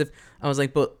looks. As if I was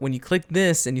like, but when you click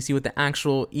this and you see what the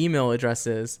actual email address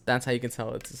is, that's how you can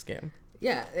tell it's a scam.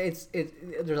 Yeah, there's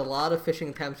a lot of phishing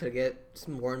attempts that get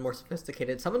more and more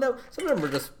sophisticated. Some of them are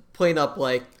just plain up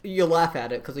like you laugh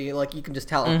at it because you can just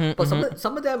tell. But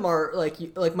some of them are like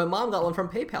my mom got one from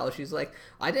PayPal. She's like,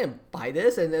 I didn't buy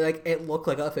this, and like it looked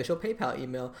like an official PayPal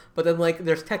email. But then like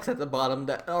there's text at the bottom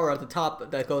or at the top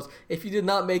that goes, if you did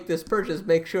not make this purchase,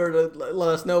 make sure to let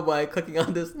us know by clicking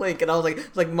on this link. And I was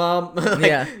like Mom,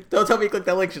 don't tell me you clicked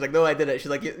that link. She's like, no, I didn't. She's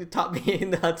like, you taught me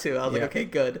not to. I was like, okay,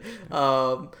 good.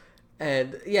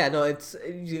 And yeah, no,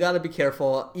 you got to be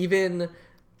careful. Even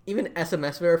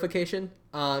SMS verification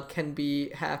can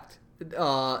be hacked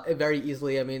very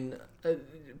easily. I mean,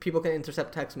 people can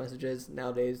intercept text messages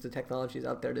nowadays. The technology is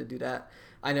out there to do that.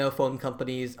 I know phone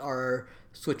companies are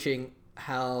switching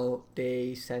how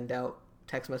they send out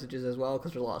text messages as well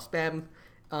because there's a lot of spam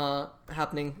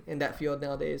happening in that field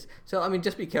nowadays. So I mean,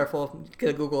 just be careful. Get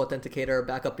a Google Authenticator,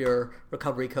 back up your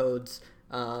recovery codes.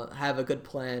 Have a good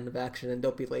plan of action and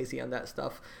don't be lazy on that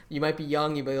stuff. You might be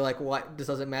young, you might be like, what, this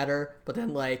doesn't matter, but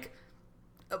then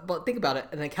but think about it,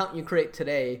 an account you create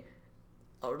today,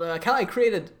 or the account I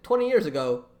created 20 years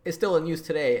ago is still in use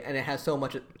today, and it has so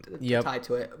much tied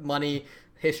to it. Money,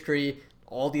 history,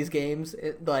 all these games,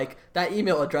 like that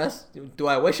email address, do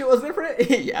I wish it was different?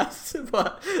 Yes,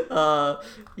 but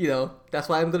that's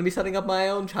why I'm going to be setting up my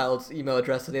own child's email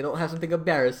address so they don't have something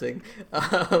embarrassing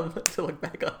to look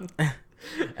back on.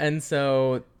 And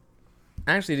so,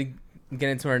 actually, to get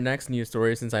into our next news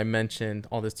story, since I mentioned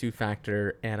all this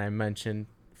 2-factor and I mentioned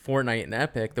Fortnite and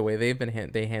Epic, the way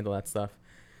they handle that stuff,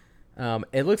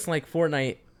 it looks like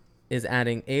Fortnite is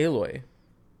adding Aloy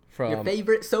from your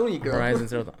favorite Sony girl. Horizon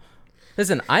Zero Dawn.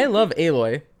 Listen, I love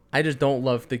Aloy. I just don't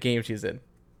love the game she's in.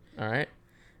 All right,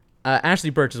 Ashley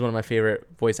Birch is one of my favorite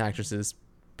voice actresses.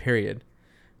 Period.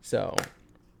 So.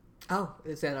 Oh,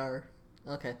 is that our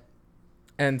okay?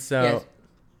 And so,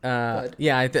 I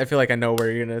feel like I know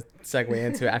where you're going to segue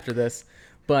into after this.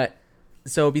 But,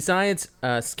 so besides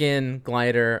skin,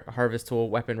 glider, harvest tool,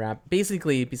 weapon wrap,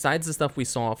 basically, besides the stuff we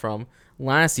saw from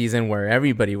last season where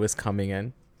everybody was coming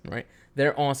in, right,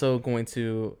 they're also going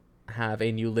to have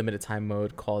a new limited time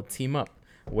mode called Team Up,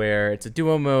 where it's a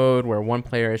duo mode where one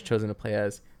player is chosen to play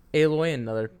as Aloy and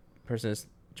another person is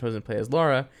chosen to play as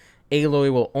Lara.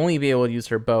 Aloy will only be able to use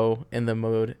her bow in the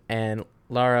mode, and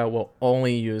Lara will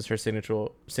only use her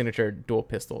signature dual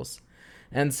pistols.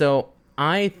 And so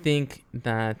I think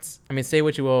that, I mean, say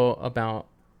what you will about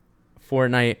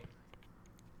Fortnite.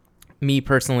 Me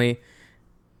personally,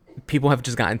 people have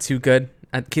just gotten too good.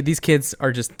 These kids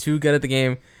are just too good at the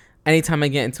game. Anytime I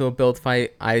get into a build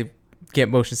fight, I get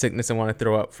motion sickness and want to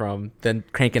throw up from the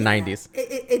cranking 90s.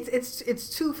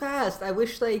 It's too fast. I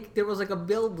wish there was a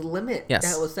build limit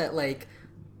that was set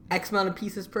X amount of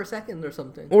pieces per second or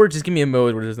something. Or just give me a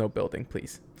mode where there's no building,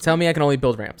 please. Tell me I can only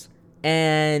build ramps.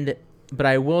 But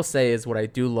I will say is what I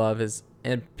do love is,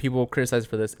 and people will criticize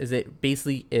for this, is it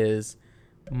basically is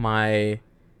my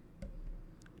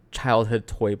childhood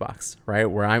toy box, right?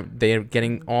 Where they're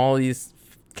getting all these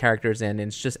characters in, and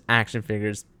it's just action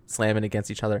figures slamming against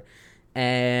each other.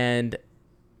 And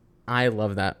I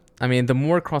love that. I mean, the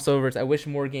more crossovers, I wish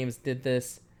more games did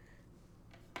this.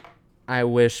 I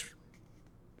wish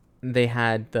they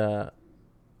had the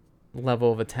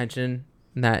level of attention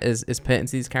that is put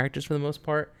into these characters for the most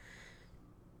part.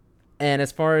 And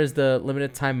as far as the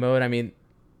limited time mode, I mean,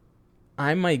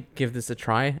 I might give this a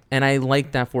try. And I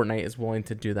like that Fortnite is willing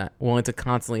to do that, willing to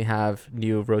constantly have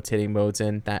new rotating modes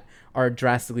in that are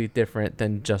drastically different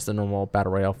than just a normal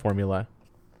Battle Royale formula.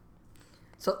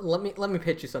 So let me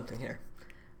pitch you something here.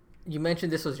 You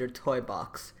mentioned this was your toy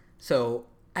box. So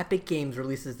Epic Games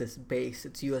releases this base.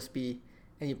 It's USB.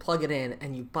 And you plug it in,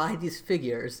 and you buy these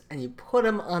figures, and you put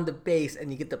them on the base,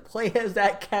 and you get to play as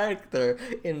that character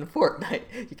in Fortnite.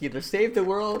 You can either save the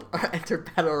world or enter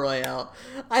Battle Royale.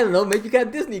 I don't know, maybe you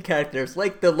got Disney characters,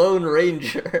 like the Lone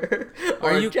Ranger,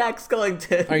 or Jack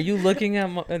Skellington. Are you looking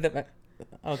at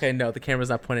okay, no, the camera's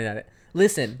not pointing at it.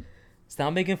 Listen,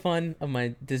 stop making fun of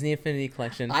my Disney Infinity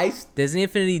collection. Disney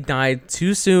Infinity died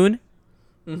too soon.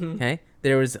 Mm-hmm. Okay?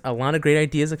 There was a lot of great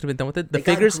ideas that could have been done with it. They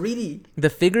got greedy. The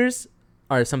figures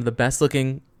are some of the best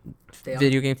looking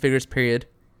video game figures, period.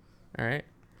 All right.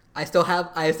 I still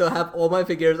have all my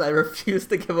figures. I refuse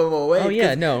to give them away. Oh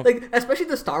yeah, no. Like especially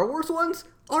the Star Wars ones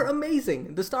are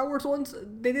amazing. The Star Wars ones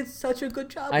they did such a good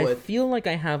job I with. feel like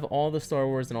I have all the Star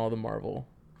Wars and all the Marvel,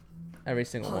 every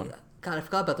single one. God, I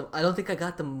forgot about them. I don't think I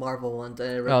got the Marvel ones.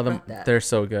 I Oh, regret that. they're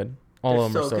so good. All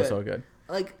of them are so good.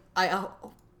 Like I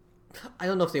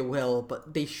don't know if they will,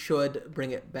 but they should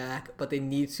bring it back. But they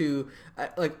need to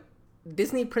like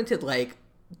Disney printed like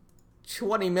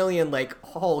 20 million like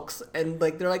Hulks, and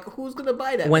like they're like, who's gonna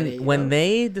buy that? When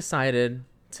they decided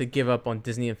to give up on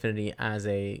Disney Infinity as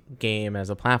a game, as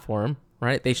a platform,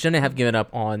 right? They shouldn't have given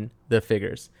up on the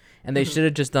figures, and they should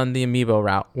have just done the amiibo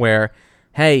route, where,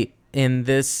 hey, in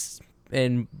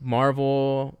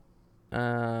Marvel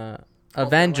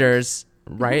Avengers,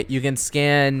 right? You can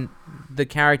scan the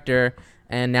character,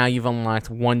 and now you've unlocked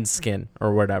one skin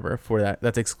or whatever for that.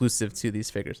 That's exclusive to these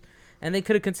figures. And they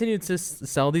could have continued to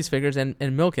sell these figures and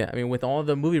milk it. I mean, with all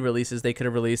the movie releases, they could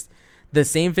have released the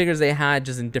same figures they had,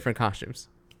 just in different costumes.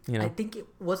 You know? I think it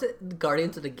the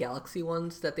Guardians of the Galaxy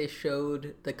ones that they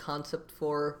showed the concept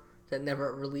for that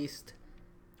never released.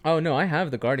 Oh no, I have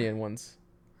the Guardian ones.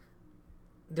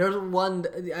 There's one,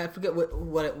 I forget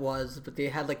what it was, but they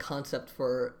had like concept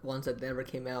for ones that never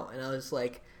came out, and I was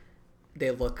like,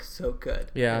 they look so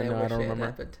good. Yeah, and I don't remember.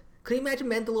 Happened. Could you imagine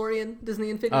Mandalorian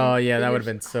Disney Infinity? Oh yeah, that would have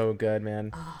been so good,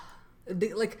 man. I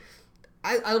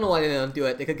don't know why they don't do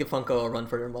it. They could give Funko a run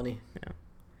for their money.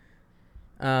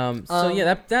 Yeah. So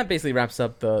yeah, that basically wraps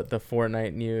up the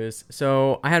Fortnite news.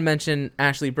 So I had mentioned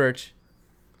Ashley Birch.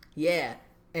 Yeah,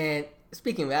 and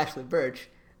speaking of Ashley Birch,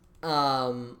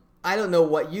 I don't know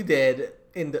what you did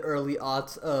in the early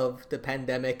aughts of the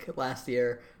pandemic last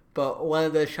year, but one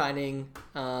of the shining,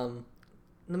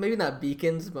 maybe not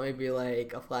beacons, but maybe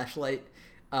like a flashlight,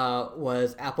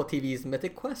 was Apple TV's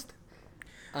Mythic Quest,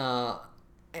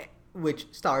 which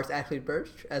stars Ashley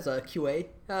Birch as a QA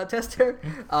tester,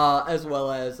 as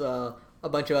well as a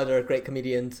bunch of other great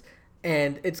comedians.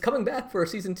 And it's coming back for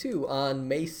season 2 on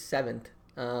May 7th.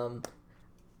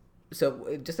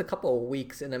 So just a couple of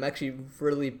weeks, and I'm actually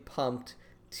really pumped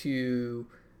to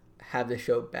have the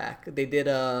show back. They did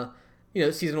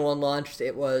season 1 launched.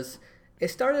 It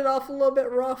started off a little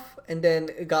bit rough, and then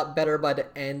it got better by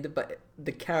the end, but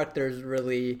the characters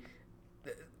really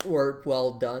were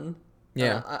well done.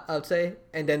 Yeah. I would say.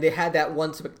 And then they had that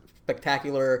one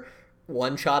spectacular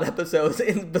one-shot episodes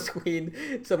in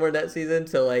between somewhere in that season,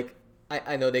 so like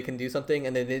I know they can do something.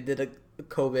 And then they did a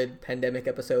COVID pandemic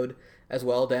episode as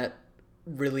well that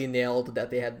really nailed that.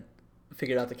 They had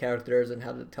figured out the characters and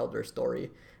how to tell their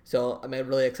story. So I'm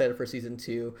really excited for season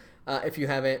 2. If you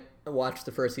haven't watched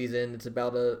the first season, it's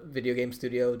about a video game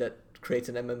studio that creates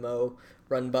an MMO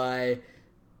run by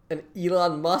an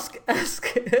Elon Musk-esque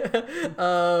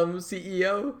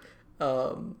CEO.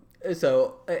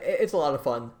 So it's a lot of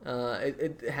fun.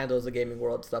 It handles the gaming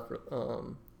world stuff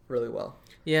really well.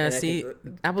 Yeah, and see,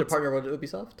 Apple partner with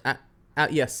Ubisoft.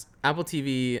 Yes, Apple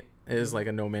TV is like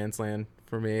a no man's land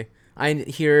for me. I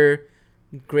hear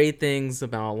great things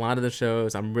about a lot of the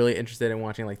shows. I'm really interested in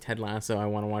watching like Ted Lasso. I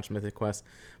want to watch Mythic Quest,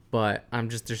 but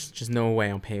there's just no way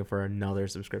I'm paying for another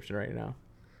subscription right now.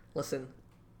 Listen,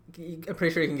 I'm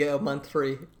pretty sure you can get a month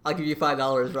free. I'll give you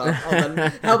 $5, Rob.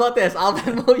 How about this? I'll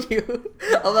Venmo you.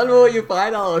 I'll Venmo you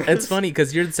 $5. It's funny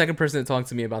because you're the second person to talk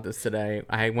to me about this today.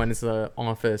 I went into the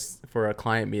office for a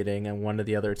client meeting, and one of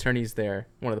the other attorneys there,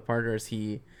 one of the partners,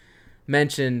 he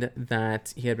mentioned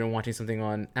that he had been watching something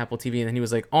on Apple TV, and then he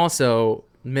was like, also,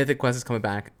 Mythic Quest is coming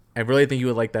back. I really think you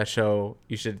would like that show.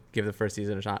 You should give the first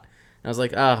season a shot. And I was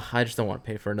like, I just don't want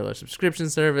to pay for another subscription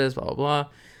service, blah, blah, blah.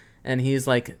 And he's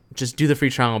like, just do the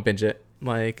free trial and binge it.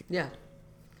 Like, yeah.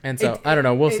 And so, I don't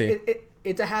know. We'll see.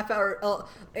 It's a half hour.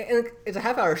 It's a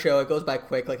half hour show. It goes by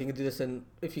quick. Like, you can do this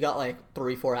if you got like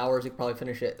 3-4 hours, you could probably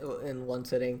finish it in one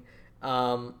sitting.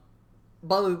 But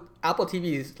Apple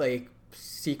TV is like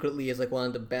secretly is like one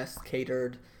of the best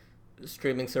catered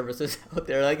streaming services out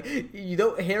there. Like, you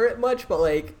don't hear it much, but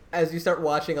like as you start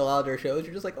watching a lot of their shows,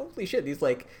 you're just like, holy shit, these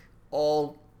like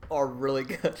all are really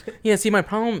good. Yeah, see, my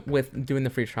problem with doing the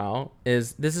free trial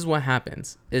is this is what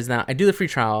happens, is that I do the free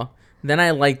trial, then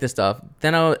I like the stuff,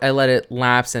 then I let it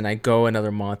lapse and I go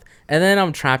another month, and then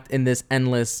I'm trapped in this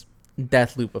endless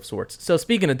death loop of sorts. So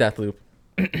speaking of death loop,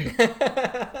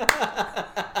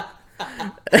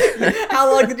 how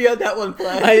long did you have that one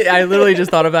play? I literally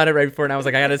just thought about it right before, and I was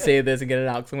like, I gotta save this and get it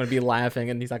out because I'm gonna be laughing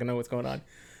and he's not gonna know what's going on.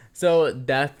 So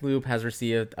Deathloop has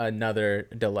received another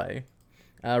delay.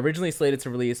 Originally slated to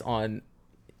release on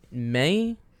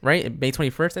May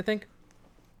 21st, I think.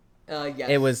 Yes.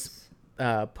 It was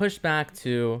pushed back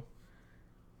to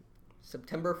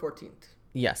September 14th.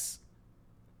 Yes.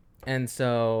 And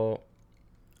so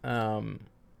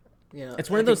It's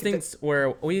one of those things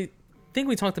where we think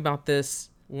we talked about this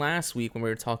last week when we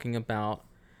were talking about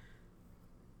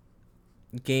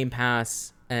Game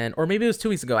Pass, or maybe it was 2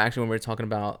 weeks ago actually when we were talking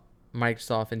about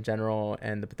Microsoft in general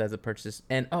and the Bethesda purchase.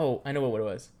 And I know what it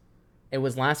was. It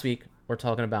was last week. We're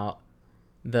talking about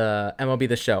the MLB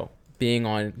The Show being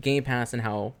on Game Pass and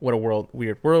what a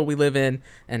weird world we live in,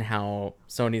 and how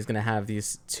Sony's going to have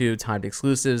these 2 timed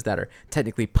exclusives that are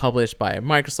technically published by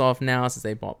Microsoft now since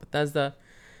they bought Bethesda.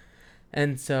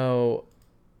 And so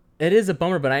it is a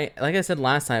bummer, but like I said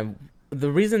last time, the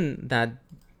reason that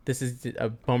this is a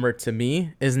bummer to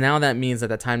me is now that means that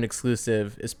the timed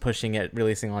exclusive is pushing it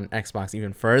releasing on Xbox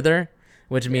even further,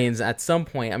 which means at some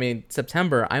point, I mean,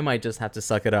 September, I might just have to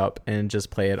suck it up and just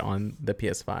play it on the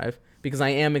PS5, because I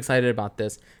am excited about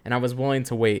this, and I was willing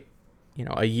to wait,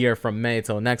 a year from May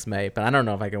till next May, but I don't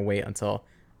know if I can wait until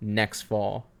next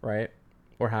fall, right?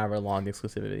 Or however long the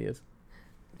exclusivity is.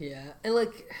 Yeah, and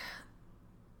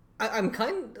I'm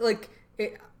kind of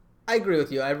I agree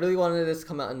with you. I really wanted this to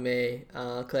come out in May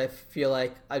because I feel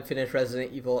like I'd finish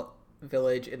Resident Evil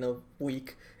Village in a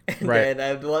week, and then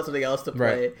I want something else to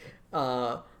play.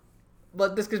 Right.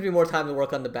 But this gives me more time to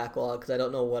work on the backlog because I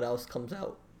don't know what else comes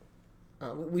out.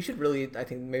 We should really, I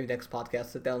think, maybe next podcast,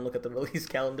 sit down and look at the release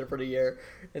calendar for the year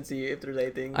and see if there's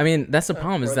anything. I mean, that's the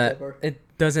problem is that it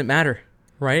doesn't matter,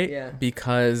 right? Yeah.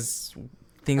 Because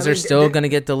things are still going to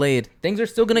get delayed. Things are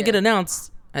still going to get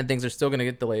announced, and things are still going to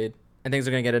get delayed. And things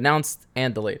are going to get announced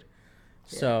and delayed.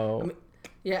 Yeah. So...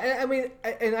 I mean,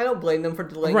 and I don't blame them for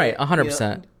delaying. Right,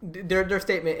 100%. Their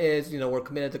statement is, we're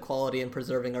committed to quality and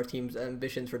preserving our team's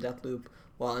ambitions for Deathloop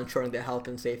while ensuring the health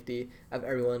and safety of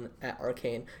everyone at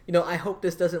Arcane. I hope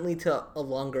this doesn't lead to a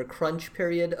longer crunch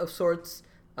period of sorts,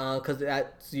 because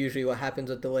that's usually what happens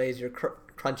with delays. You're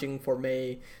crunching for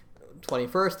May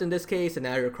 21st in this case, and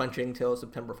now you're crunching till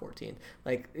September 14th.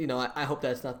 I hope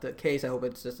that's not the case. I hope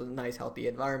it's just a nice, healthy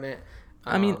environment.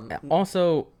 I mean,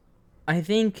 also, I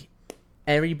think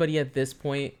everybody at this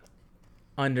point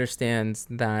understands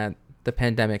that the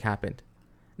pandemic happened.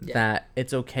 Yeah. That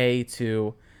it's okay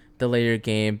to delay your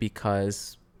game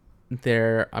because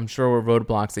I'm sure were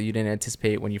roadblocks that you didn't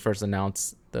anticipate when you first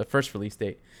announced the first release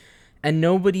date. And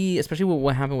nobody, especially with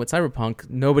what happened with Cyberpunk,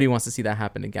 nobody wants to see that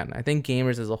happen again. I think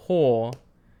gamers as a whole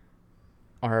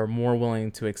are more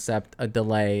willing to accept a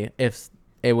delay if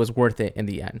it was worth it in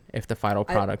the end, if the final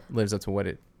product lives up to what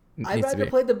it I'd rather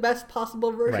play the best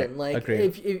possible version. Right.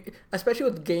 If especially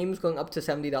with games going up to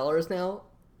 $70 now,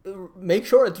 make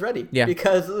sure it's ready. Yeah.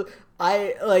 Because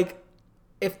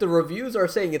if the reviews are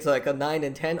saying it's like a 9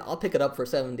 and 10, I'll pick it up for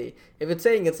 70. If it's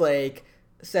saying it's like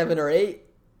 7 or 8,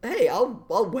 hey,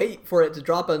 I'll wait for it to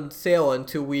drop on sale in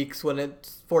 2 weeks when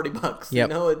it's $40.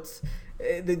 Yep. It's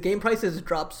the game prices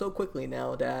drop so quickly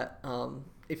now that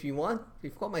if you want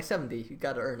my 70, you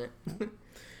got to earn it.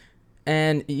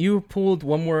 And you pulled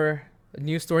one more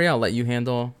news story. I'll let you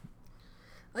handle.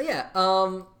 Oh yeah,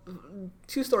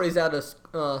 2 stories out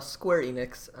of Square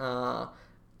Enix.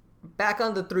 Back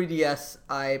on the 3DS,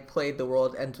 I played The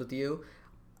World Ends With You,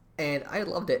 and I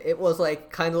loved it. It was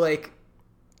kind of like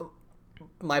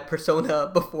my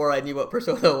Persona before I knew what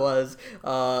Persona was.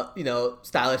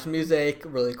 Stylish music,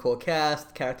 really cool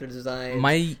cast, character design.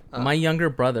 My younger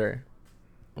brother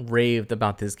raved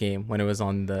about this game when it was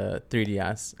on the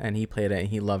 3DS, and he played it and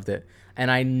he loved it,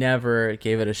 and I never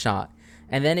gave it a shot.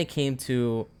 And then it came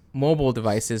to mobile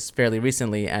devices fairly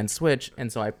recently and Switch,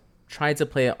 and so I tried to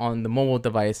play it on the mobile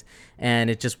device, and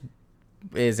it just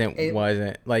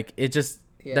wasn't like it just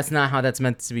that's not how that's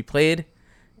meant to be played,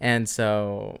 and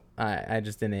so I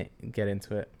just didn't get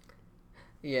into it.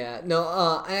 Yeah, no,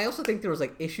 I also think there was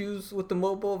issues with the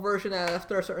mobile version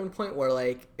after a certain point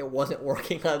where it wasn't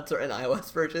working on certain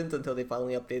iOS versions until they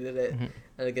finally updated it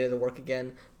and get it to work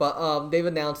again. But they've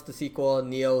announced the sequel,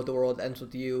 Neo: The World Ends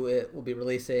With You. It will be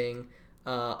releasing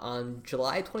on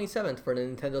July 27th for the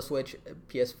Nintendo Switch,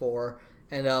 PS4,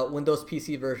 and Windows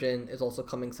PC version is also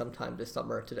coming sometime this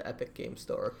summer to the Epic Games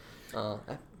Store.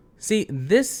 See,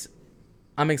 this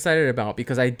I'm excited about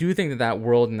because I do think that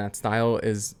world and that style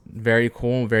is very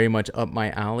cool and very much up my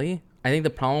alley. I think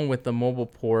the problem with the mobile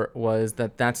port was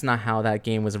that that's not how that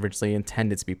game was originally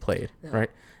intended to be played, right?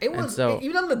 It was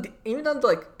even on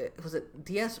the was it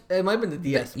DS? It might have been the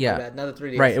DS. Yeah, my bad, not the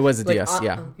 3DS. Right, it was the DS.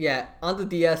 Yeah, on the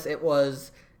DS it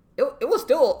was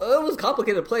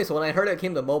complicated to play. So when I heard it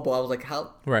came to mobile, I was like,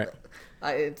 how? Right.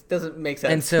 It doesn't make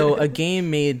sense. And so a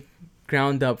game made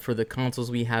ground up for the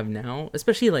consoles we have now,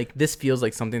 especially this feels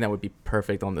like something that would be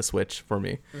perfect on the Switch for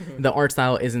me. The art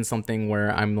style isn't something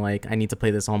where I'm like, I need to play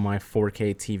this on my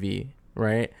 4K TV,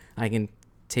 right? I can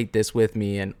take this with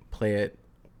me and play it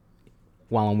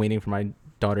while I'm waiting for my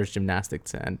daughter's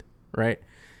gymnastics to end, right?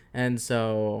 And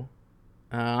so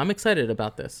I'm excited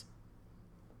about this.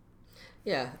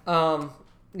 Yeah.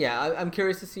 I'm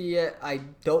curious to see it. I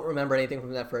don't remember anything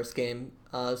from that first game,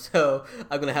 so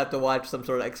I'm gonna have to watch some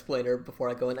sort of explainer before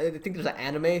I go in. I think there's an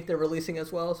anime they're releasing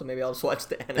as well, so maybe I'll just watch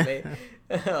the anime.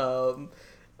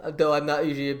 Though I'm not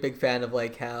usually a big fan of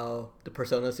like how the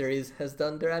Persona series has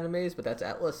done their animes, but that's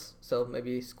Atlas, so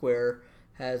maybe Square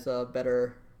has a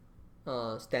better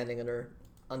standing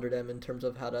under them in terms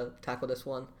of how to tackle this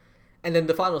one. And then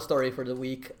the final story for the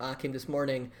week came this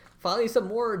morning. Finally, some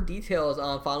more details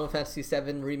on Final Fantasy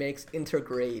VII Remake's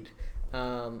Intergrade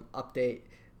update.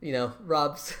 You know,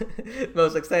 Rob's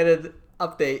most excited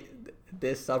update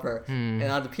this summer. And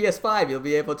on the PS5, you'll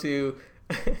be able to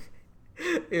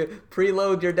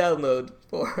preload your download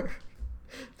for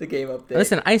the game update.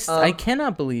 Listen, I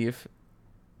cannot believe,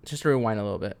 just to rewind a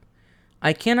little bit,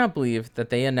 I cannot believe that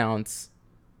they announced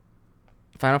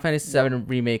Final Fantasy VII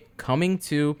Remake coming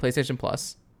to PlayStation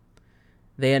Plus.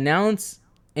 They announced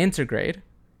Intergrade.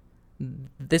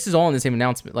 This is all in the same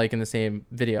announcement, like in the same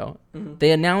video. Mm-hmm.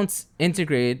 They announced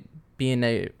Intergrade being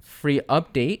a free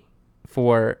update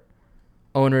for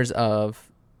owners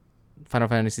of Final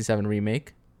Fantasy VII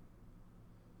Remake,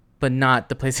 but not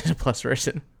the PlayStation Plus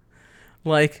version.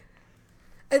 Like,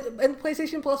 and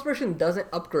PlayStation Plus version doesn't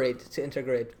upgrade to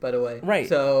Intergrade, by the way. Right.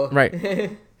 So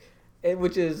right.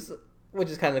 which is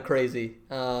kind of crazy.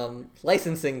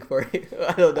 Licensing for you.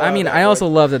 I don't know. I mean, I also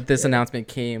love that this announcement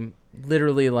came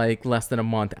literally like less than a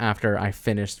month after I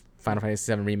finished Final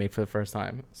Fantasy VII Remake for the first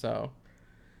time. So,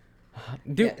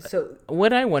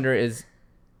 what I wonder is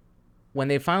when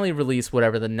they finally release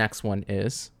whatever the next one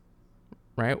is,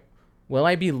 right? Will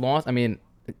I be lost? I mean,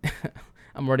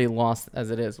 I'm already lost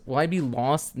as it is. Will I be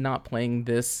lost not playing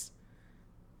this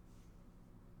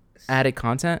added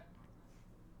content?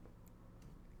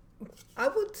 I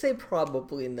would say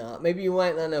probably not. Maybe you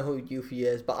might not know who Yuffie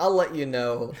is, but I'll let you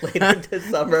know later this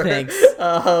summer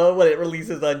when it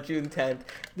releases on June 10th.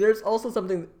 There's also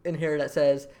something in here that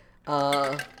says,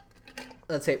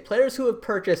 let's say, players who have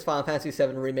purchased Final Fantasy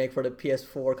VII Remake for the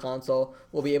PS4 console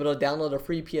will be able to download a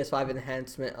free PS5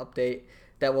 enhancement update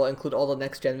that will include all the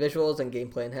next-gen visuals and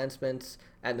gameplay enhancements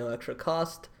at no extra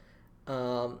cost.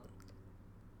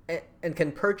 And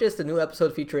can purchase the new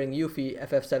episode featuring Yuffie,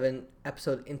 FF7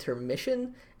 episode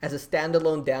Intermission, as a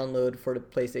standalone download for the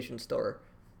PlayStation Store.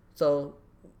 So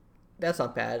that's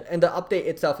not bad. And the update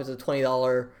itself is a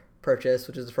 $20 purchase,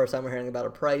 which is the first time we're hearing about a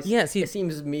price. Yeah, see, it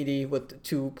seems meaty with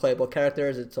 2 playable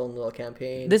characters, its own little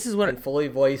campaign. This is what and fully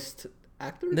voiced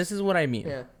actors. This is what I mean.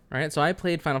 Yeah. Right. So I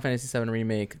played Final Fantasy VII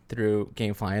Remake through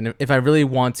GameFly, and if I really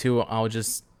want to, I'll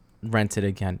just rent it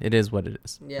again. It is what it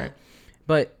is. Yeah. Right?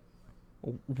 But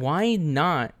why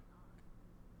not?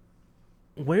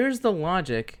 Where's the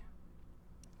logic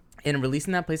in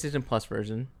releasing that PlayStation Plus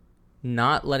version,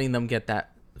 not letting them get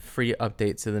that free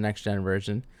update to the next gen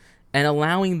version, and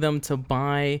allowing them to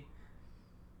buy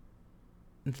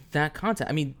that content?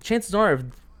 I mean, chances are, if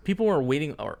people are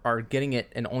waiting or are getting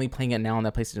it and only playing it now on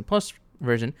that PlayStation Plus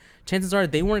version, chances are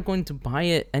they weren't going to buy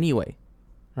it anyway.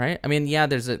 Right? I mean, yeah,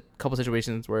 there's a couple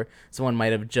situations where someone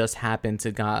might have just happened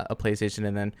to got a PlayStation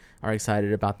and then are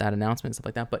excited about that announcement and stuff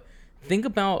like that. But think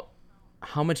about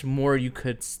how much more you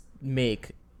could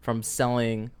make from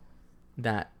selling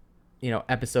that,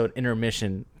 episode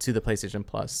Intermission to the PlayStation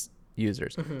Plus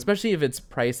users, especially if it's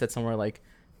priced at somewhere like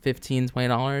 $15,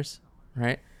 $20,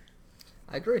 right?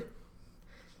 I agree.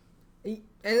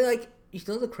 And like,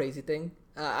 the crazy thing?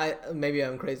 Maybe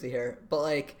I'm crazy here, but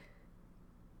like,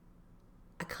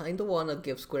 I kind of want to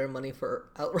give Square money for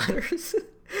Outriders.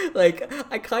 Like,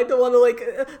 I kind of want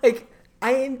to I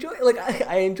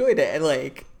enjoyed it, and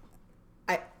like,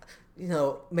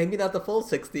 maybe not the full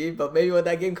 60, but maybe when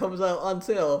that game comes out on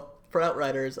sale for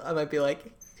Outriders, I might be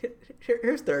like,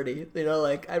 here's 30.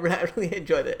 I really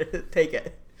enjoyed it. Take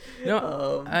it.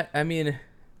 No, I mean,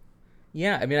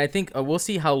 yeah, I mean, I think we'll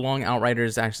see how long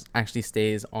Outriders actually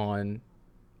stays on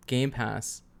Game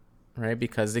Pass, right?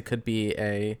 Because it could be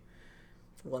a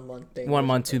 1 month thing, 1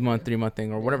 month, 2 month, 3 month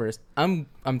thing, or whatever it is. I'm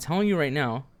telling you right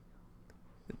now,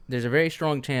 there's a very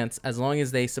strong chance, as long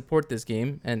as they support this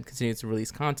game and continue to release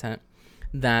content,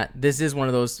 that this is one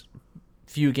of those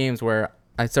few games where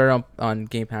I started up on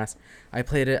Game Pass, I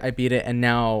played it, I beat it, and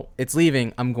now it's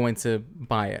leaving. I'm going to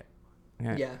buy it.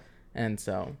 Okay? Yeah. And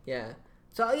so. Yeah.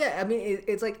 So yeah, I mean,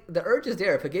 it's like the urge is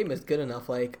there. If a game is good enough,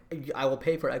 like, I will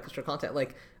pay for extra content.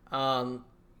 Like,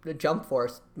 the Jump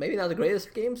Force, maybe not the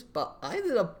greatest games, but I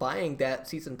ended up buying that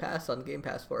season pass on Game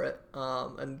Pass for it,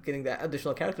 and getting that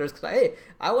additional characters because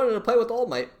I wanted to play with All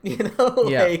Might, Yeah,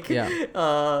 like,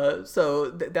 yeah. so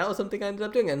that was something I ended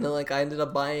up doing, and then like I ended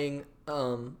up buying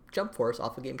Jump Force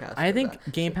off of Game Pass. I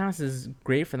think Game Pass is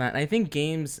great for that. And I think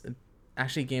games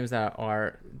that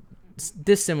are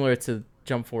dissimilar to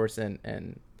Jump Force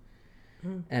and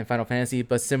Final Fantasy,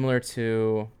 but similar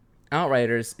to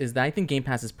Outriders, is that I think Game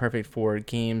Pass is perfect for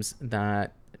games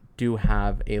that do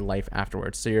have a life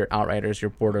afterwards. So your Outriders, your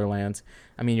Borderlands,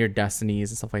 your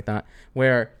Destinies and stuff like that,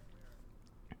 where,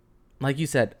 like you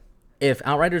said, if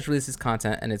Outriders releases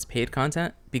content and it's paid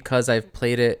content, because I've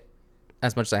played it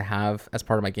as much as I have as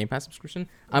part of my Game Pass subscription,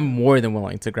 I'm more than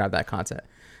willing to grab that content.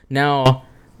 Now,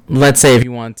 let's say if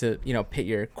you want to, put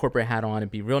your corporate hat on and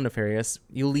be real nefarious,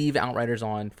 you leave Outriders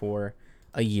on for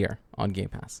a year on Game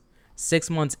Pass.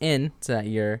 6 months into that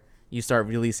year, you start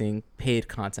releasing paid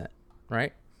content,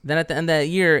 right? Then at the end of that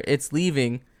year, it's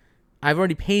leaving. I've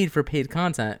already paid for paid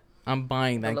content. I'm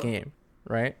buying that game,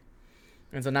 right?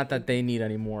 And so not that they need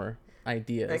any more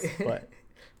ideas, but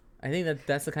I think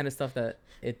that's the kind of stuff that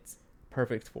it's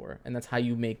perfect for, and that's how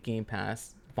you make Game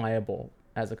Pass viable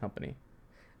as a company.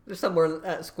 There's somewhere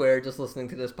at Square just listening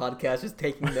to this podcast, just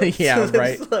taking notes. Yeah,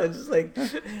 right. Just like,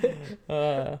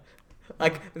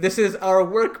 like this is our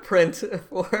work print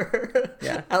for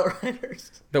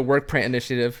Outriders. The work print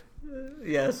initiative.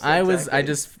 Yes,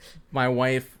 exactly. My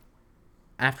wife,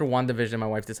 after WandaVision, my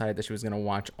wife decided that she was going to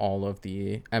watch all of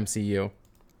the MCU.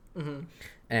 Mm-hmm.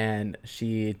 And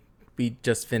we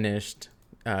just finished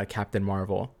Captain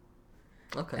Marvel.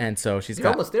 Okay. And so she's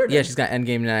almost there. Yeah, she's got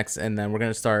Endgame next, and then we're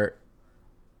going to start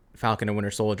Falcon and Winter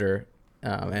Soldier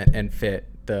and fit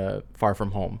the Far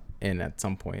From Home in at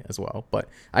some point as well. But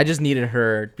I just needed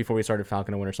her before we started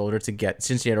Falcon and Winter Soldier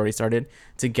since she had already started,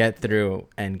 to get through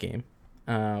Endgame.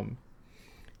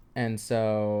 And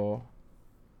so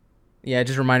yeah, it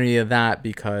just reminded me of that,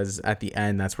 because at the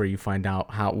end that's where you find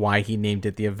out why he named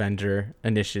it the Avenger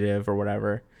Initiative or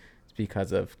whatever. It's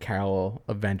because of Carol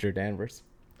Avenger Danvers.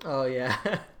 Oh yeah.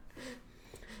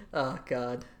 Oh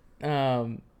god.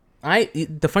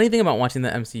 The funny thing about watching the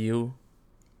MCU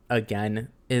again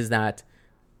is that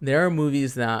there are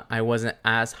movies that I wasn't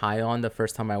as high on the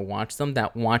first time I watched them,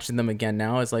 that watching them again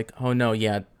now is like, oh no,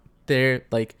 yeah, they're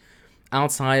like,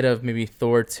 outside of maybe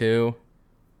Thor 2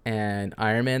 and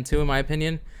Iron Man 2, in my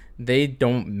opinion, they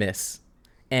don't miss.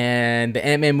 And the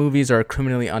Ant-Man movies are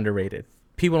criminally underrated.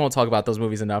 People don't talk about those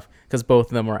movies enough because both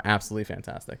of them are absolutely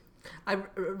fantastic. I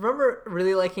remember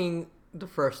really liking the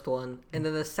first one, and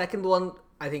then the second one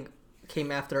I think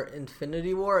came after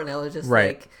Infinity War, and I was just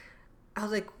like,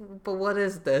 but what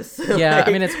is this? Yeah,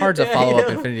 like, it's hard to follow up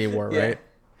Infinity War, right?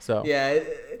 So yeah,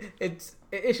 it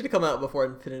should have come out before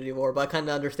Infinity War, but I kind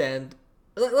of understand.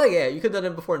 Like, yeah, you could have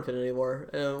done it before Infinity War,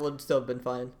 and it would still have been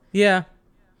fine. Yeah.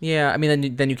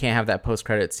 Then you can't have that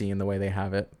post-credit scene the way they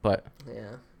have it. But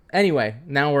yeah. Anyway,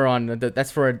 now we're on.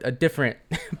 That's for a different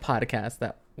podcast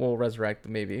that we'll resurrect,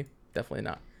 maybe. Definitely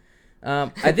not.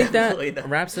 I think that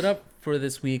wraps it up for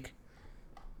this week.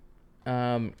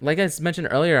 Like I mentioned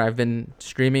earlier, I've been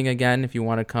streaming again. If you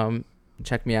want to come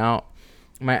check me out,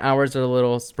 my hours are a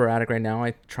little sporadic right now.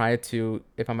 I try to,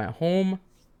 if I'm at home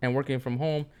and working from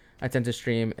home, I tend to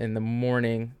stream in the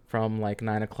morning from like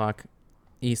 9 o'clock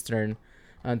Eastern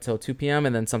until 2 p.m.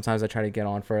 And then sometimes I try to get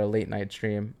on for a late night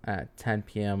stream at 10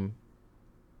 p.m.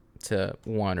 to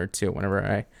 1 or 2 whenever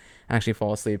I actually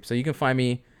fall asleep. So you can find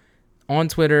me on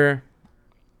Twitter,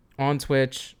 on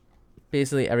Twitch,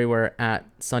 basically everywhere at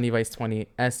Sunnyvice20,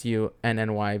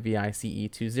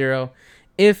 SUNNYVICE20.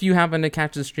 If you happen to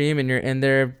catch the stream and you're in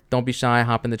there, don't be shy,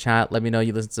 hop in the chat, let me know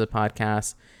you listen to the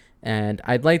podcast. And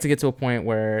I'd like to get to a point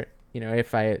where,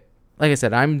 like I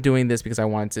said, I'm doing this because I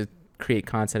want to create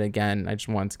content again. I just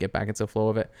want to get back into the flow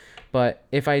of it. But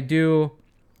if I do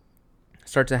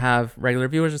start to have regular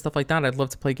viewers and stuff like that, I'd love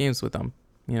to play games with them,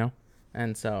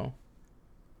 And so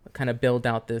kind of build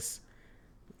out this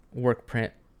work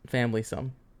print family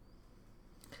some.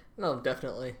 No,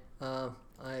 definitely. I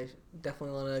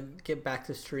definitely want to get back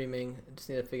to streaming. I just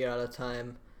need to figure out a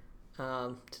time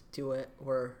to do it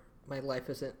where my life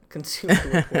isn't consumed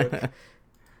with work.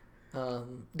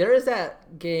 There is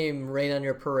that game, Rain on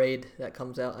Your Parade, that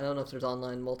comes out. I don't know if there's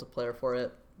online multiplayer for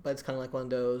it, but it's kind of like one of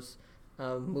those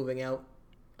moving out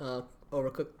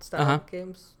Overcooked style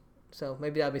games. So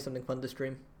maybe that'd be something fun to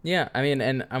stream. Yeah,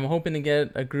 and I'm hoping to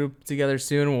get a group together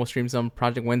soon. We'll stream some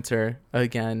Project Winter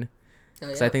again,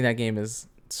 because I think that game is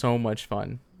so much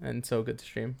fun and so good to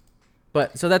stream.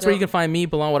 But so that's where you can find me.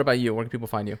 Bilal, what about you? Where can people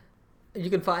find you? You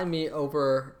can find me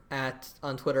over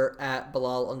on Twitter at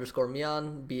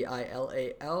Bilal_Mian,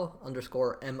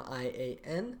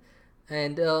 BILAL_MIAN.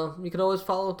 And you can always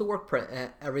follow the work print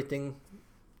at everything,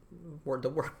 or the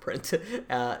work print,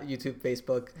 YouTube,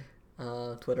 Facebook,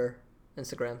 Twitter,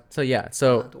 Instagram. So yeah,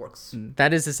 The works.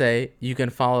 that is to say, you can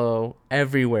follow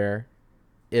everywhere.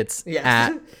 It's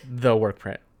at the work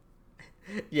print.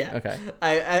 Yeah. Okay.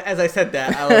 As I said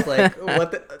that, I was like,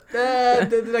 "What?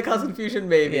 Did I cause confusion?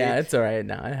 Maybe." Yeah, it's all right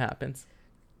now. It happens.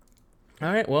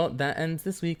 All right. Well, that ends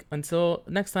this week. Until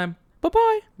next time. Bye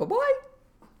bye. Bye bye.